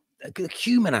a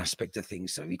human aspect of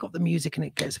things. So you've got the music and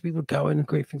it gets people going and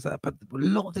great things like that. But a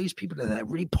lot of those people are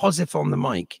really positive on the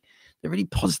mic. They're really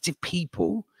positive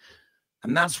people.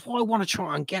 And that's what I want to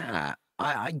try and get at.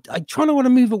 I try to want to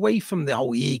move away from the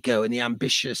whole ego and the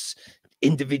ambitious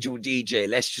individual DJ.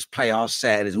 Let's just play our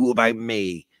set and it's all about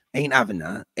me. Ain't having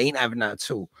that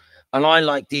at all. And I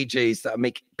like DJs that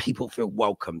make people feel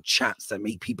welcome, chats that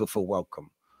make people feel welcome,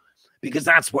 because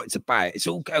that's what it's about. It's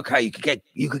all okay. You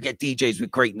could get DJs with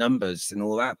great numbers and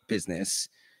all that business,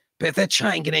 but if they're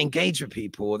chatting and engage with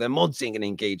people, or they're modsing and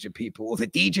engage with people, or the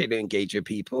DJ to engage with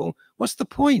people, what's the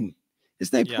point?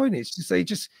 There's no point. It's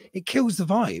just it kills the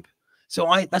vibe. So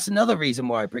that's another reason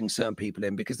why I bring certain people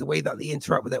in, because the way that they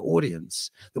interact with their audience,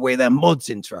 the way their mods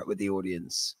interact with the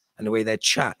audience, and the way their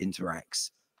chat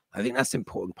interacts, I think that's an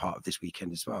important part of this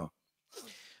weekend as well.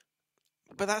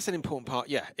 But that's an important part.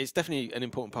 Yeah, it's definitely an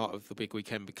important part of the big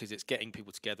weekend, because it's getting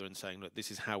people together and saying, look,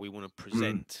 this is how we want to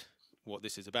present what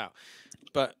this is about.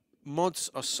 But mods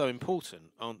are so important,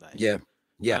 aren't they? Yeah.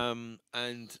 Yeah.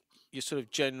 And your sort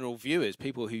of general viewers,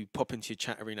 people who pop into your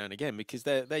chat every now and again, because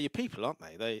they're your people, aren't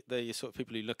they? They're your sort of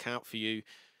people who look out for you.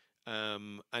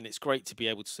 And it's great to be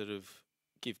able to sort of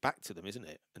give back to them, isn't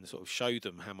it? And sort of show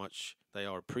them how much they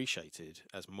are appreciated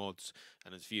as mods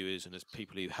and as viewers and as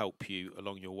people who help you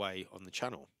along your way on the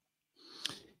channel.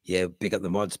 Yeah, big up the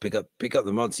mods, big up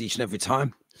the mods each and every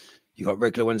time. You got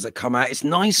regular ones that come out. It's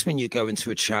nice when you go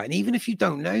into a chat, and even if you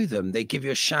don't know them, they give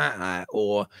you a shout out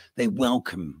or they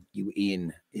welcome you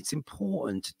in. It's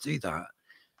important to do that.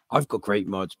 I've got great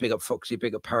mods. Big up Foxy,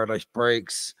 big up Paradise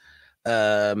Breaks.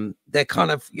 They're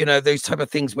kind of, you know, those type of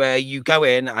things where you go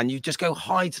in and you just go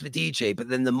hi to the DJ, but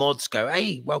then the mods go,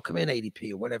 hey, welcome in Adey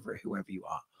P or whatever, whoever you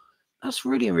are. That's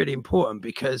really, really important,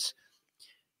 because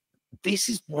this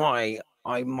is why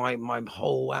my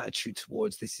whole attitude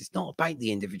towards this is not about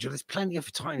the individual. There's plenty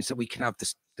of times that we can have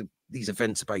these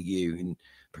events about you and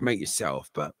promote yourself,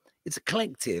 but it's a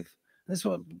collective. That's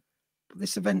what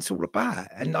this event's all about.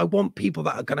 And I want people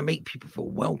that are going to make people feel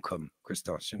welcome,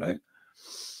 Criztoz, you know?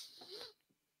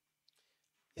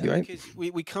 You right? because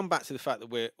we come back to the fact that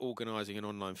we're organising an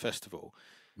online festival,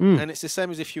 Mm, and it's the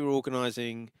same as if you were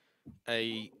organising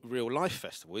a real life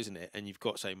festival, isn't it? And you've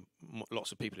got, say,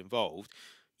 lots of people involved.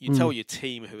 You tell mm, your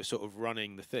team who are sort of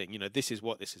running the thing, this is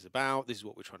what this is about. This is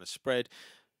what we're trying to spread.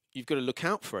 You've got to look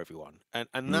out for everyone, and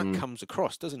that mm, comes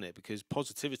across, doesn't it? Because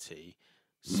positivity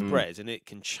mm, spreads, and it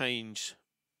can change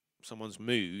someone's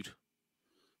mood.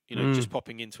 mm, Just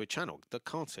popping into a channel, that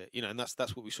can't it? And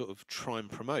that's what we sort of try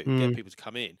and promote and get mm, people to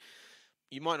come in.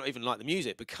 You might not even like the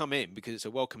music, but come in because it's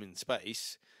a welcoming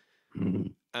space,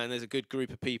 mm. and there's a good group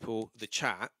of people, the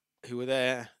chat, who are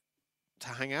there to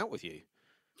hang out with you.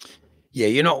 Yeah,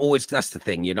 you're not always. That's the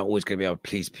thing. You're not always going to be able to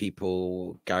please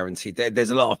people. Guaranteed. There's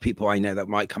a lot of people I know that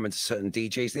might come into certain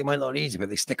DJs. They might not need it, but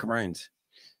they stick around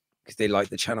because they like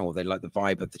the channel. They like the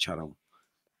vibe of the channel.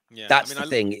 Yeah, That's the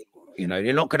thing. You're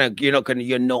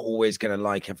not always gonna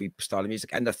like every style of music.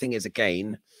 And the thing is,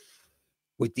 again,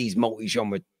 with these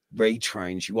multi-genre raid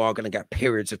trains, you are going to get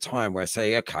periods of time where,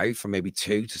 say, okay, from maybe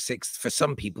 2 to 6, for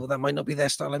some people that might not be their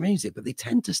style of music, but they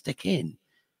tend to stick in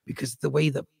because of the way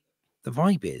that the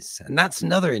vibe is. And that's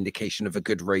another indication of a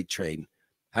good raid train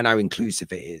and how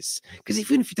inclusive it is. Because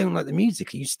even if you don't like the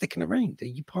music, are you sticking around? Are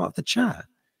you part of the chat?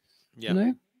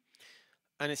 Yeah.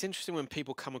 And it's interesting when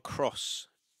people come across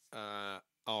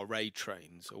our raid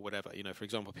trains or whatever. For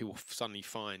example, people suddenly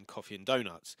find Coffee and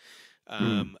Donuts,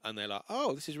 and they're like,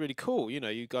 "Oh, this is really cool."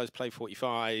 You guys play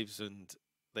 45s, and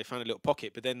they found a little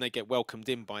pocket, but then they get welcomed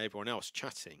in by everyone else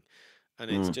chatting,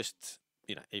 and it's just,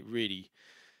 it really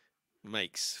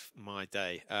makes my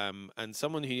day. And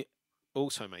someone who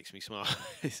also makes me smile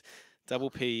is Double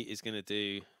P is going to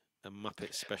do a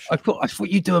Muppet special. I thought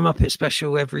you do a Muppet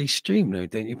special every stream, though,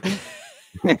 don't you, Paul?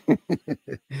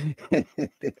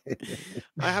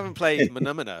 I haven't played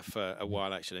Manamana for a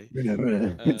while, actually,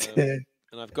 and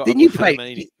I've got Didn't a you play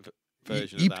Panamanian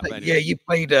version you of that. play, But yeah, anyway,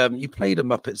 you played a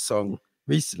Muppet song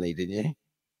recently, didn't you?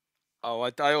 oh,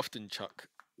 I often chuck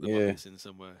the Yeah. Muppets in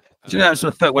somewhere. Do you know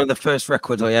that's one of the first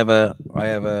records I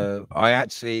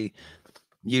actually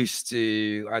used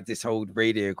to. I had this old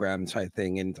radiogram type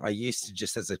thing, and I used to,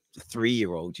 just as a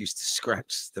 3-year-old, used to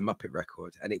scratch the Muppet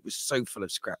record, and it was so full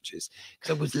of scratches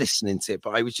because I was listening to it,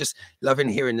 but I was just loving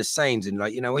hearing the sounds, and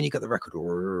when you got the record,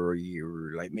 or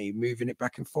you like me moving it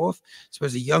back and forth. So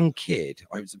as a young kid,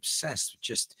 I was obsessed with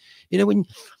just when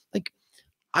like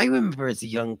I remember as a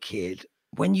young kid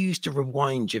when you used to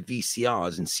rewind your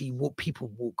VCRs and see what people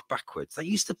walk backwards. That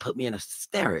used to put me in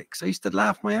hysterics. I used to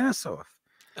laugh my ass off.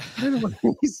 I don't know what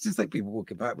it's just like people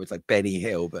walking backwards, like Benny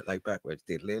Hill, but like backwards.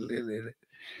 Yeah.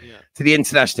 To the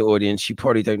international audience, you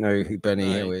probably don't know who Benny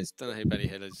Hill is. Don't know who Benny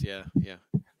Hill is. Yeah.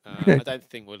 I don't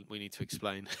think we need to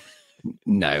explain.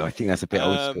 No, I think that's a bit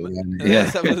old school. Yeah.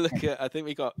 Let's have a look at. I think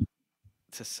we got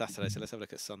to Saturday, so let's have a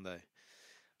look at Sunday.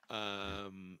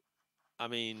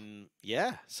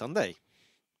 Sunday.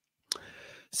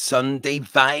 Sunday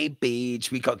Vibe Beach.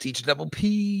 We got DJ Double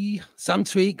P, some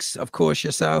tweaks, of course,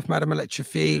 yourself, Madam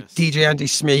Electrify, yes. DJ Andy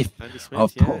Smith,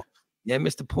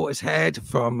 Mr. Portishead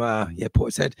from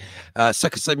Portishead,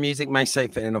 Sucker Music, May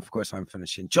Safe, and of course I'm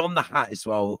finishing. John the Hat as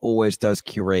well always does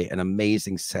curate an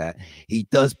amazing set. He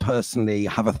does personally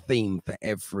have a theme for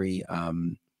every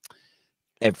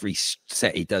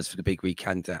set he does for the big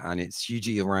weekend, and it's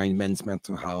usually around men's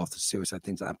mental health, suicide,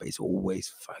 things like that, but it's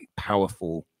always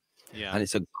powerful. Yeah, and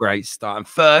it's a great start. And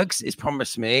Fergs has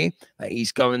promised me that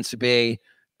he's going to be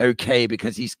okay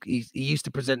because he used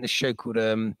to present this show called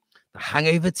the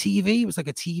Hangover TV. It was like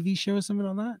a TV show or something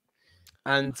like that.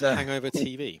 And Hangover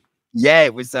TV. Yeah,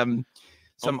 it was some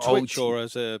on Twitch or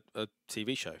as a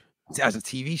TV show. As a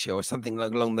TV show or something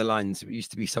along the lines. It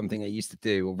used to be something I used to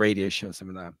do, or radio show or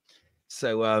something like that.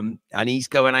 So and he's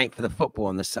going out for the football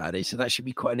on the Saturday, so that should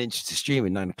be quite an interesting stream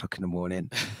at 9 o'clock in the morning.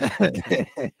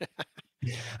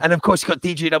 And of course, you've got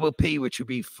DJ Double P, which will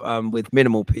be with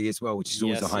Minimal P as well, which is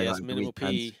always a highlight. Yes, Minimal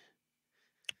P.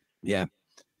 Yeah.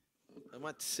 I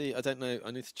might see. I don't know.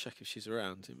 I need to check if she's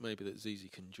around. It may be that Zizi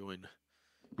can join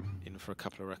in for a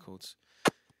couple of records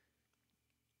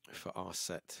for our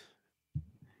set.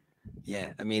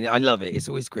 Yeah, I mean, I love it. It's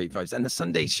always great vibes. And the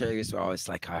Sunday show as well. It's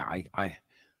like I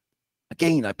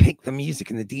pick the music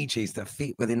and the DJs that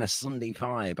fit within a Sunday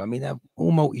vibe. I mean, they're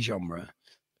all multi-genre,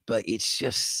 but it's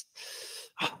just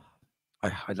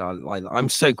I'm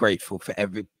so grateful for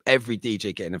every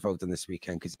DJ getting involved in this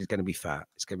weekend because it's going to be fat.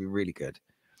 It's going to be really good.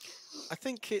 I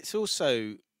think it's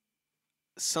also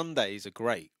Sundays are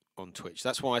great on Twitch.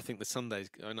 That's why I think the Sundays.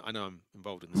 I know I'm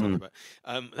involved in the Sunday, but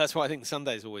that's why I think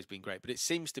Sunday's always been great. But it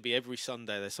seems to be every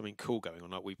Sunday there's something cool going on.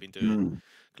 Like we've been doing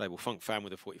Global Funk Fan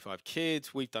with the 45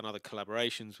 Kids. We've done other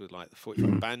collaborations with like the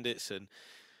 45 Bandits, and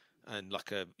and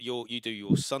like you do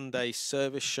your Sunday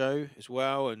service show as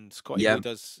well, and Scotty Yeah. Boy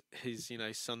does his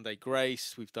Sunday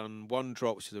Grace. We've done One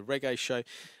Drop, which is a reggae show,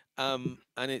 and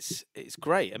it's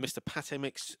great. And Mr. Pate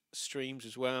Mix streams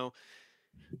as well.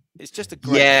 It's just a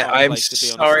great Yeah, fun I'm place to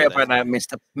be on a sorry Sunday, about isn't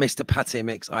that, it? Mr. Pate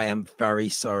Mix. I am very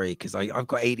sorry because I've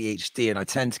got ADHD and I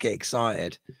tend to get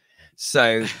excited.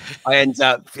 So I end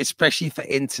up, especially for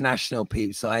international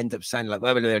people, so I end up sounding like,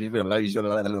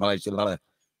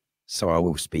 so I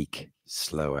will speak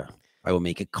slower. I will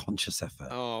make a conscious effort.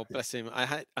 Oh, bless him. I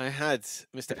had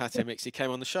Mr. Pate Mix. He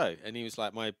came on the show and he was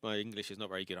like, my English is not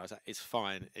very good. I was like, it's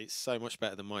fine. It's so much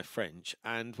better than my French.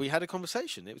 And we had a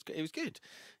conversation. It was good.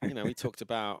 We talked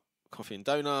about coffee and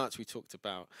donuts. We talked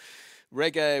about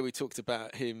reggae. We talked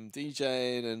about him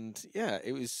DJing, and yeah,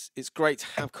 it's great to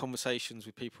have conversations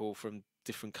with people from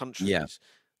different countries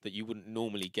that you wouldn't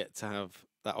normally get to have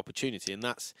that opportunity. And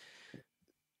that's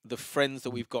the friends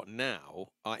that we've got now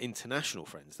are international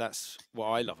friends. That's what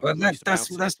I love most about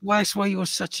it. That's why you're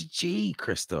such a G,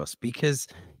 Criztoz, because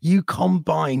you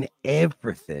combine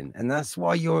everything, and that's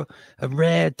why you're a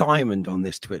rare diamond on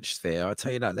this Twitch sphere. I'll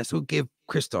tell you that. Let's all give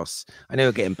Criztoz. I know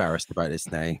I get embarrassed about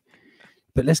this now,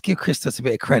 but let's give Criztoz a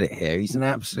bit of credit here. He's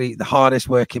the hardest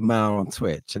working man on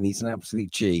Twitch, and he's an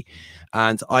absolute G.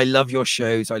 And I love your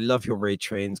shows. I love your raid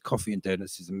trains. Coffee and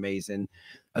Donuts is amazing.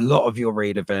 A lot of your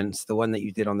raid events, the one that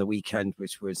you did on the weekend,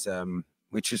 which was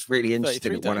really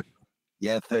interesting.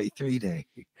 33 day.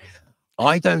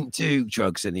 I don't do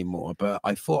drugs anymore, but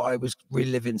I thought I was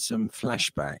reliving some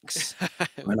flashbacks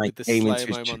when with I the came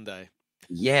slow-mo Monday.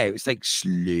 Yeah, it was like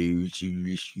slow.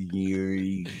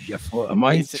 I thought, am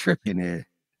I tripping here?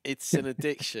 It's an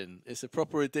addiction. It's a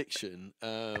proper addiction,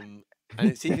 and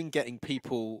it's even getting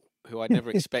people who I never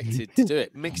expected to do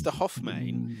it. Mixter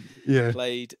Hoffman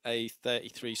played a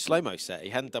 33 slow-mo set. He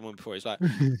hadn't done one before. He's like,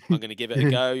 I'm going to give it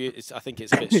a go. I think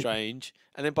it's a bit strange.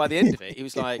 And then by the end of it, he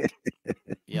was like,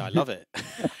 yeah, I love it.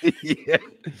 Yeah,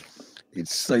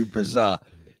 it's so bizarre.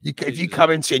 If you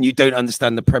come into it and you don't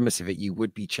understand the premise of it, you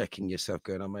would be checking yourself,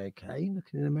 going, "Am I okay?"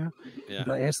 Looking in the mirror. Yeah.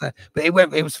 But yes, but it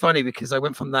was funny because I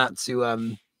went from that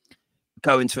to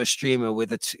go into a streamer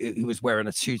who was wearing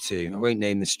a tutu. I won't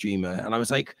name the streamer, and I was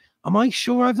like, "Am I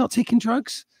sure I've not taken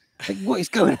drugs? Like, what is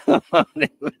going on?"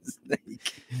 It was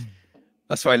like,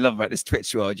 that's what I love about this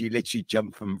Twitch world. You literally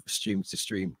jump from stream to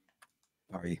stream.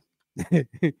 Sorry.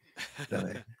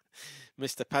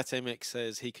 Mr. Pate Mix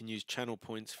says he can use channel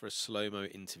points for a slow-mo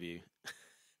interview.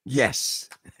 Yes.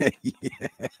 But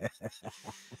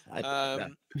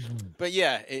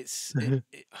yeah,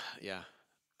 yeah.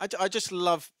 I just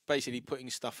love basically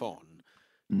putting stuff on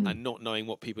and not knowing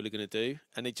what people are going to do,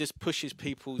 and it just pushes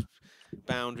people's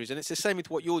boundaries. And it's the same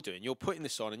with what you're doing. You're putting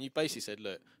this on, and you basically said,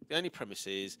 look, the only premise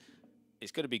is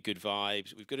it's got to be good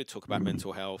vibes. We've got to talk about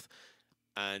mental health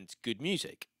and good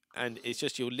music. And it's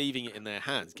just you're leaving it in their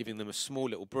hands, giving them a small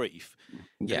little brief.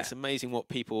 Yeah, it's amazing what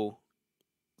people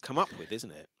come up with, isn't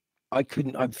it? I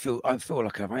feel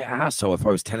like a right asshole if I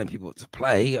was telling people what to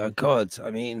play. Oh God,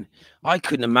 I mean, I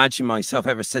couldn't imagine myself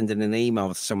ever sending an email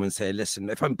to someone saying, "Listen,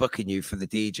 if I'm booking you for the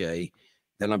DJ,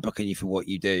 then I'm booking you for what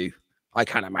you do." I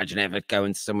can't imagine ever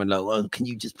going to someone like, "Well, can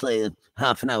you just play a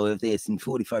half an hour of this and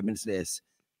 45 minutes of this?"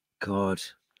 God,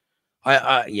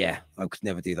 I could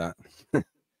never do that.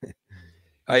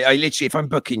 I literally, if I'm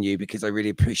booking you because I really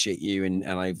appreciate you and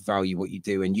I value what you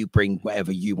do, and you bring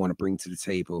whatever you want to bring to the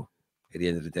table at the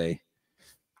end of the day.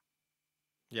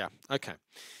 Yeah. Okay.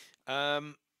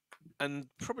 And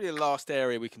probably the last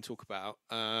area we can talk about,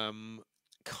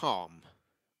 calm.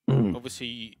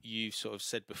 Obviously, you sort of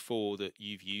said before that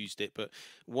you've used it, but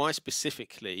why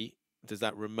specifically does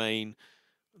that remain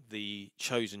the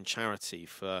chosen charity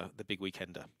for the Big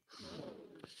Weekender?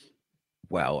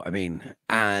 Well, I mean,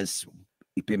 as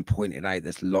it's been pointed out,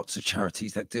 there's lots of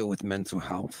charities that deal with mental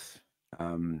health.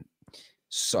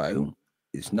 So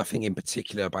there's nothing in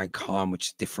particular about Calm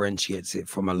which differentiates it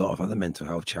from a lot of other mental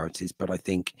health charities. But I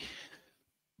think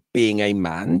being a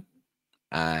man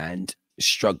and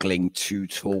struggling to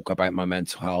talk about my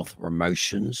mental health or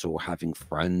emotions, or having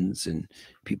friends and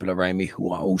people around me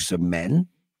who are also men,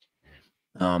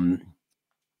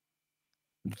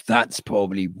 that's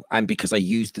probably, and because I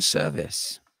use the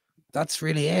service, that's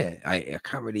really it. I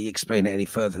can't really explain it any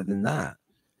further than that.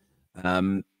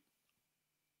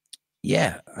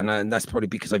 Yeah, and that's probably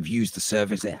because I've used the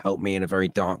service. It helped me in a very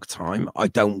dark time. I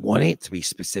don't want it to be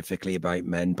specifically about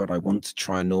men, but I want to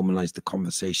try and normalize the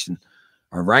conversation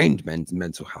around men's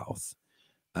mental health.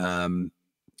 And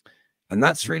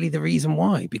that's really the reason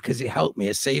why, because it helped me.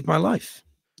 It saved my life.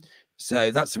 So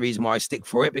that's the reason why I stick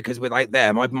for it, because without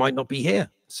them, I might not be here.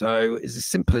 So it's as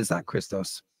simple as that,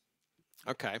 Criztoz.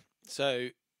 Okay. So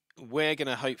we're going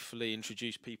to hopefully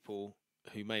introduce people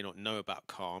who may not know about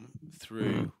Calm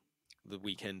through the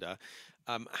Weekender.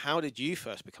 How did you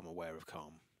first become aware of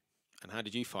Calm, and how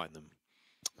did you find them?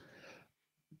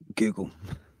 Google,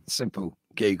 simple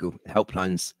Google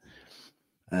helplines,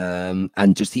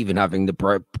 and just even having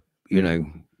the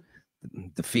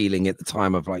the feeling at the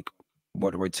time of like,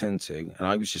 what do I turn to? And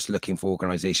I was just looking for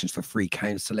organizations for free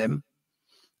counseling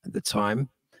at the time.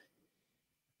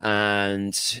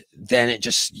 And then it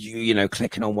just,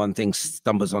 clicking on one thing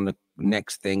stumbles on the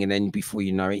next thing. And then before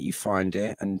you know it, you find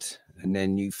it and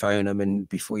then you phone them. And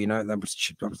before you know it, that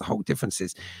was the whole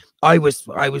differences. I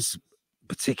was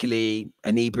particularly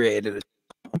inebriated at the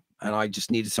time, and I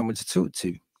just needed someone to talk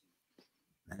to.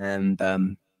 And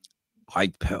I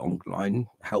put online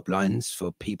helplines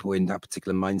for people in that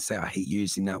particular mindset. I hate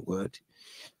using that word,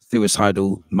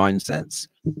 suicidal mindsets,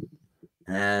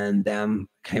 and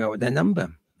came up with their number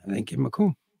and then give them a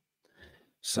call.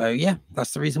 So yeah,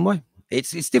 that's the reason why.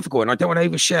 It's difficult, and I don't want to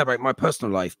overshare about my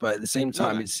personal life, but at the same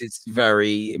time, it's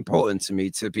very important to me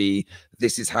to be.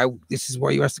 This is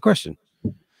why you asked the question.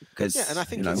 Because yeah, and I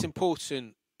think it's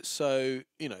important. So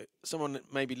someone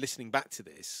maybe listening back to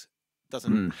this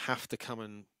doesn't have to come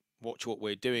and watch what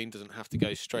we're doing, doesn't have to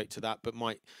go straight to that, but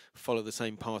might follow the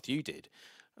same path you did.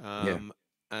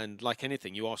 And like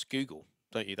anything, you ask Google,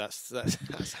 don't you?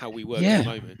 That's how we work at the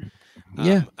moment.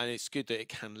 And it's good that it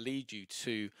can lead you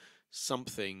to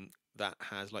something that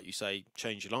has, like you say,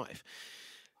 changed your life.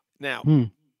 Now,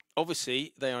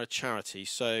 obviously, they are a charity,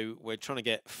 so we're trying to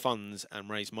get funds and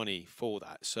raise money for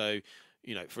that. So,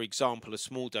 for example, a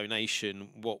small donation,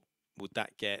 what would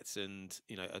that get? And,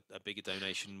 a bigger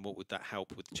donation, what would that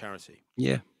help with the charity?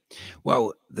 Yeah.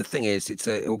 Well, the thing is, it's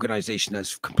an organization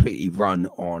that's completely run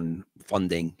on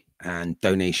funding and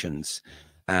donations.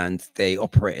 And the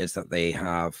operators that they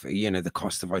have, the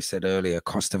cost of, I said earlier,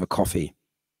 cost of a coffee,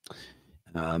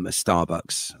 a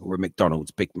Starbucks or a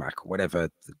McDonald's, Big Mac, or whatever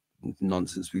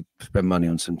nonsense we spend money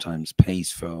on sometimes,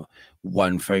 pays for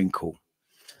one phone call.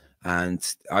 And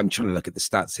I'm trying to look at the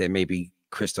stats here. Maybe,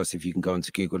 Criztoz, if you can go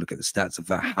onto Google, look at the stats of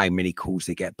that, how many calls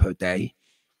they get per day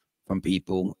from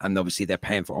people. And obviously they're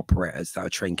paying for operators that are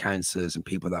trained counselors and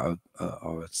people that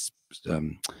are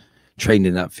trained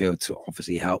in that field to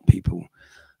obviously help people,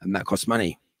 and that costs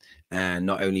money. And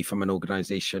not only from an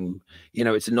organization,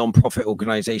 it's a non-profit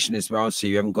organization as well, so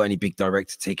you haven't got any big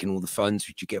director taking all the funds,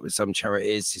 which you get with some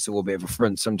charities. It's all a bit of a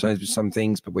front sometimes with some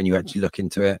things, but when you actually look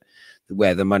into it,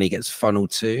 where the money gets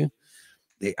funneled to,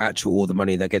 all the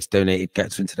money that gets donated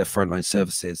gets into their frontline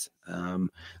services. And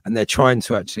they're trying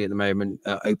to actually at the moment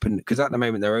open, because at the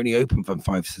moment they're only open from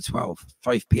 5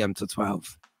 p.m. to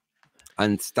 12.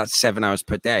 And that's 7 hours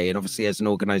per day. And obviously, as an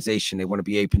organization, they want to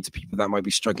be open to people that might be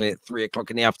struggling at 3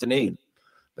 o'clock in the afternoon,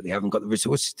 but they haven't got the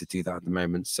resources to do that at the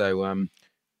moment. So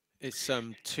it's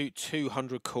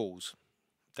 200 calls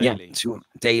daily. Yeah,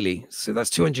 daily. So that's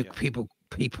 200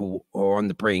 people are on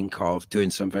the brink of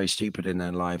doing something very stupid in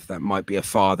their life. That might be a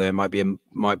father, it might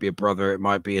be a brother, it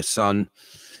might be a son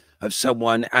of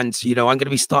someone. And I'm going to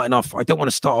be starting off. I don't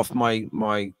want to start off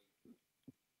my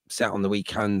set on the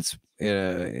weekends in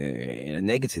a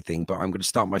negative thing, but I'm going to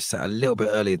start my set a little bit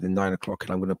earlier than 9 o'clock,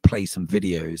 and I'm going to play some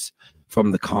videos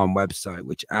from the Calm website,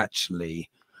 which actually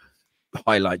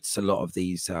highlights a lot of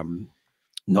these,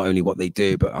 not only what they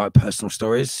do, but our personal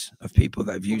stories of people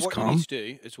that have used Calm. What you need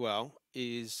to do as well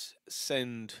is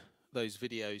send those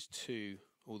videos to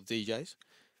all the DJs,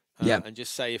 and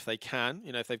just say if they can,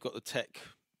 if they've got the tech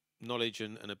knowledge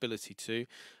and ability to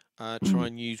try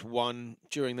and use one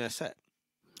during their set.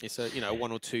 It's a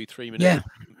 1 or 2 3-minute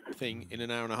thing in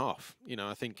an hour and a half.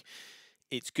 I think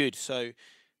it's good. So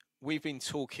we've been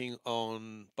talking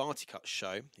on Barty Cut's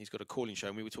show. He's got a calling show,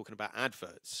 and we were talking about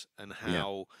adverts and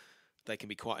how they can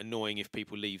be quite annoying if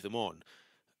people leave them on.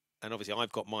 And obviously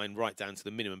I've got mine right down to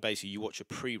the minimum. Basically, you watch a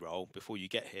pre-roll before you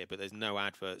get here, but there's no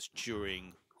adverts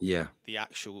during the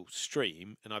actual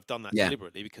stream. And I've done that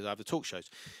deliberately because I have the talk shows.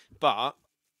 But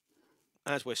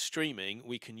as we're streaming,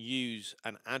 we can use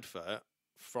an advert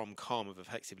from Calm of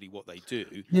effectively what they do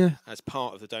as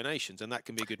part of the donations. And that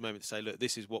can be a good moment to say, look,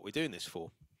 this is what we're doing this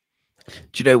for.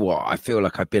 Do you know what? I feel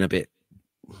like I've been a bit,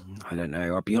 I don't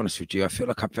know, I'll be honest with you. I feel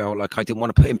like I didn't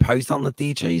want to put impose on the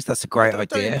DJs. That's a great idea.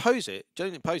 Don't impose it.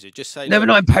 Don't impose it. Just say, no,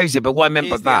 not impose it, but what I meant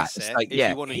by that, it's like,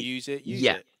 if you want to use it, use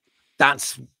it.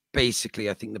 That's basically,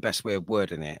 I think, the best way of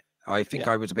wording it. I think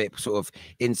I was a bit sort of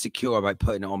insecure about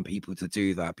putting it on people to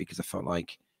do that, because I felt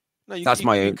like, that's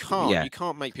my own. You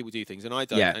can't make people do things, and I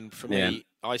don't. And for me,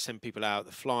 I send people out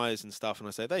the flyers and stuff, and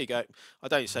I say, there you go. I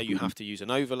don't say you have to use an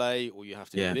overlay or you have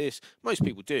to do this. Most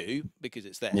people do because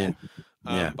it's there.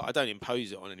 But I don't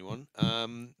impose it on anyone.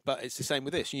 But it's the same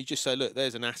with this. You just say, look,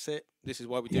 there's an asset. This is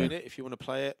why we're doing it. If you want to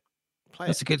play it, play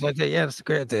That's it. a good idea. Yeah, that's a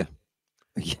great idea.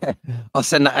 Yeah, I'll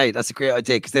send that out. That's a great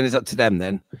idea, because then it's up to them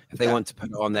then if they want to put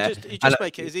it on there. You just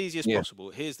make it as easy as possible.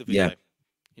 Here's the video.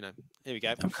 You know, here we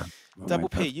go. Okay. Double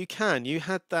P, you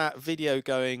had that video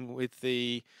going with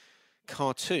the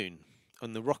cartoon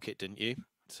on the rocket, didn't you?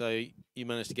 So you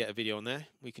managed to get a video on there.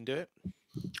 We can do it.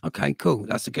 Okay, cool.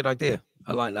 That's a good idea.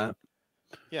 I like that.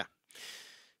 Yeah.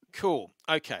 Cool.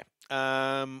 Okay.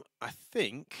 I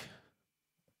think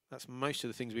that's most of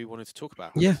the things we wanted to talk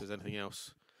about. Yeah. If there's anything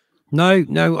else.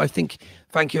 No, I think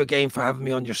thank you again for having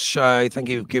me on your show. Thank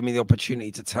you for giving me the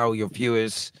opportunity to tell your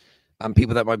viewers and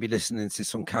people that might be listening to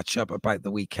this on catch up about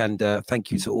the weekend.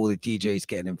 Thank you to all the DJs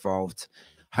getting involved.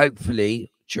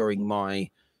 Hopefully, during my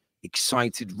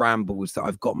excited rambles, that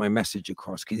I've got my message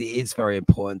across, because it is very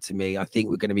important to me. I think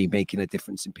we're going to be making a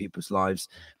difference in people's lives,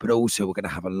 but also we're going to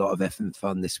have a lot of effing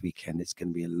fun this weekend. It's going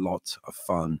to be a lot of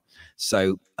fun.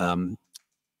 So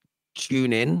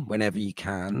tune in whenever you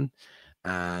can.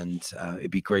 And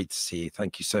it'd be great to see you.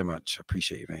 Thank you so much. I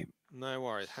appreciate you, mate. No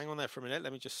worries. Hang on there for a minute.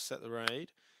 Let me just set the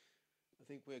raid. I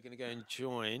think we're going to go and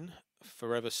join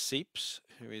Forever Seeps,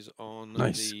 who is on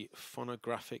the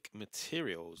phonographic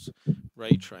materials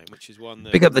raid train, which is one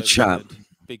that big up the chat.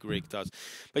 Big Rig does.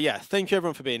 But yeah, thank you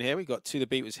everyone for being here. We got To The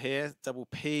Beat was here, Double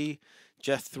P,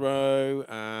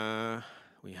 Jethro,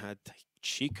 we had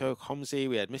Chico Homsey,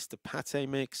 we had Mr. Pate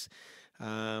Mix.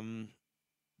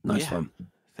 Nice one.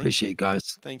 Appreciate it,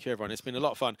 guys. Thank you, everyone. It's been a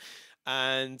lot of fun.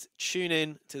 And tune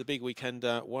in to the Big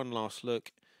Weekender. One last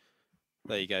look.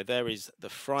 There you go. There is the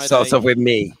Friday. Starts off with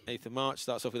me. 8th of March.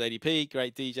 Starts off with Adey P.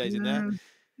 Great DJs in there.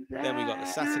 Then we got the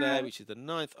Saturday, which is the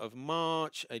 9th of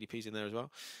March. Adey P's in there as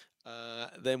well.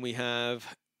 Then we have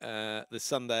the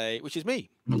Sunday, which is me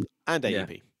and Adey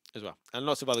P as well. And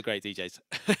lots of other great DJs.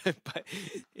 But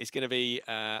it's going to be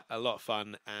a lot of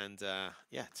fun. And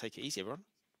yeah, take it easy, everyone.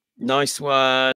 Nice one.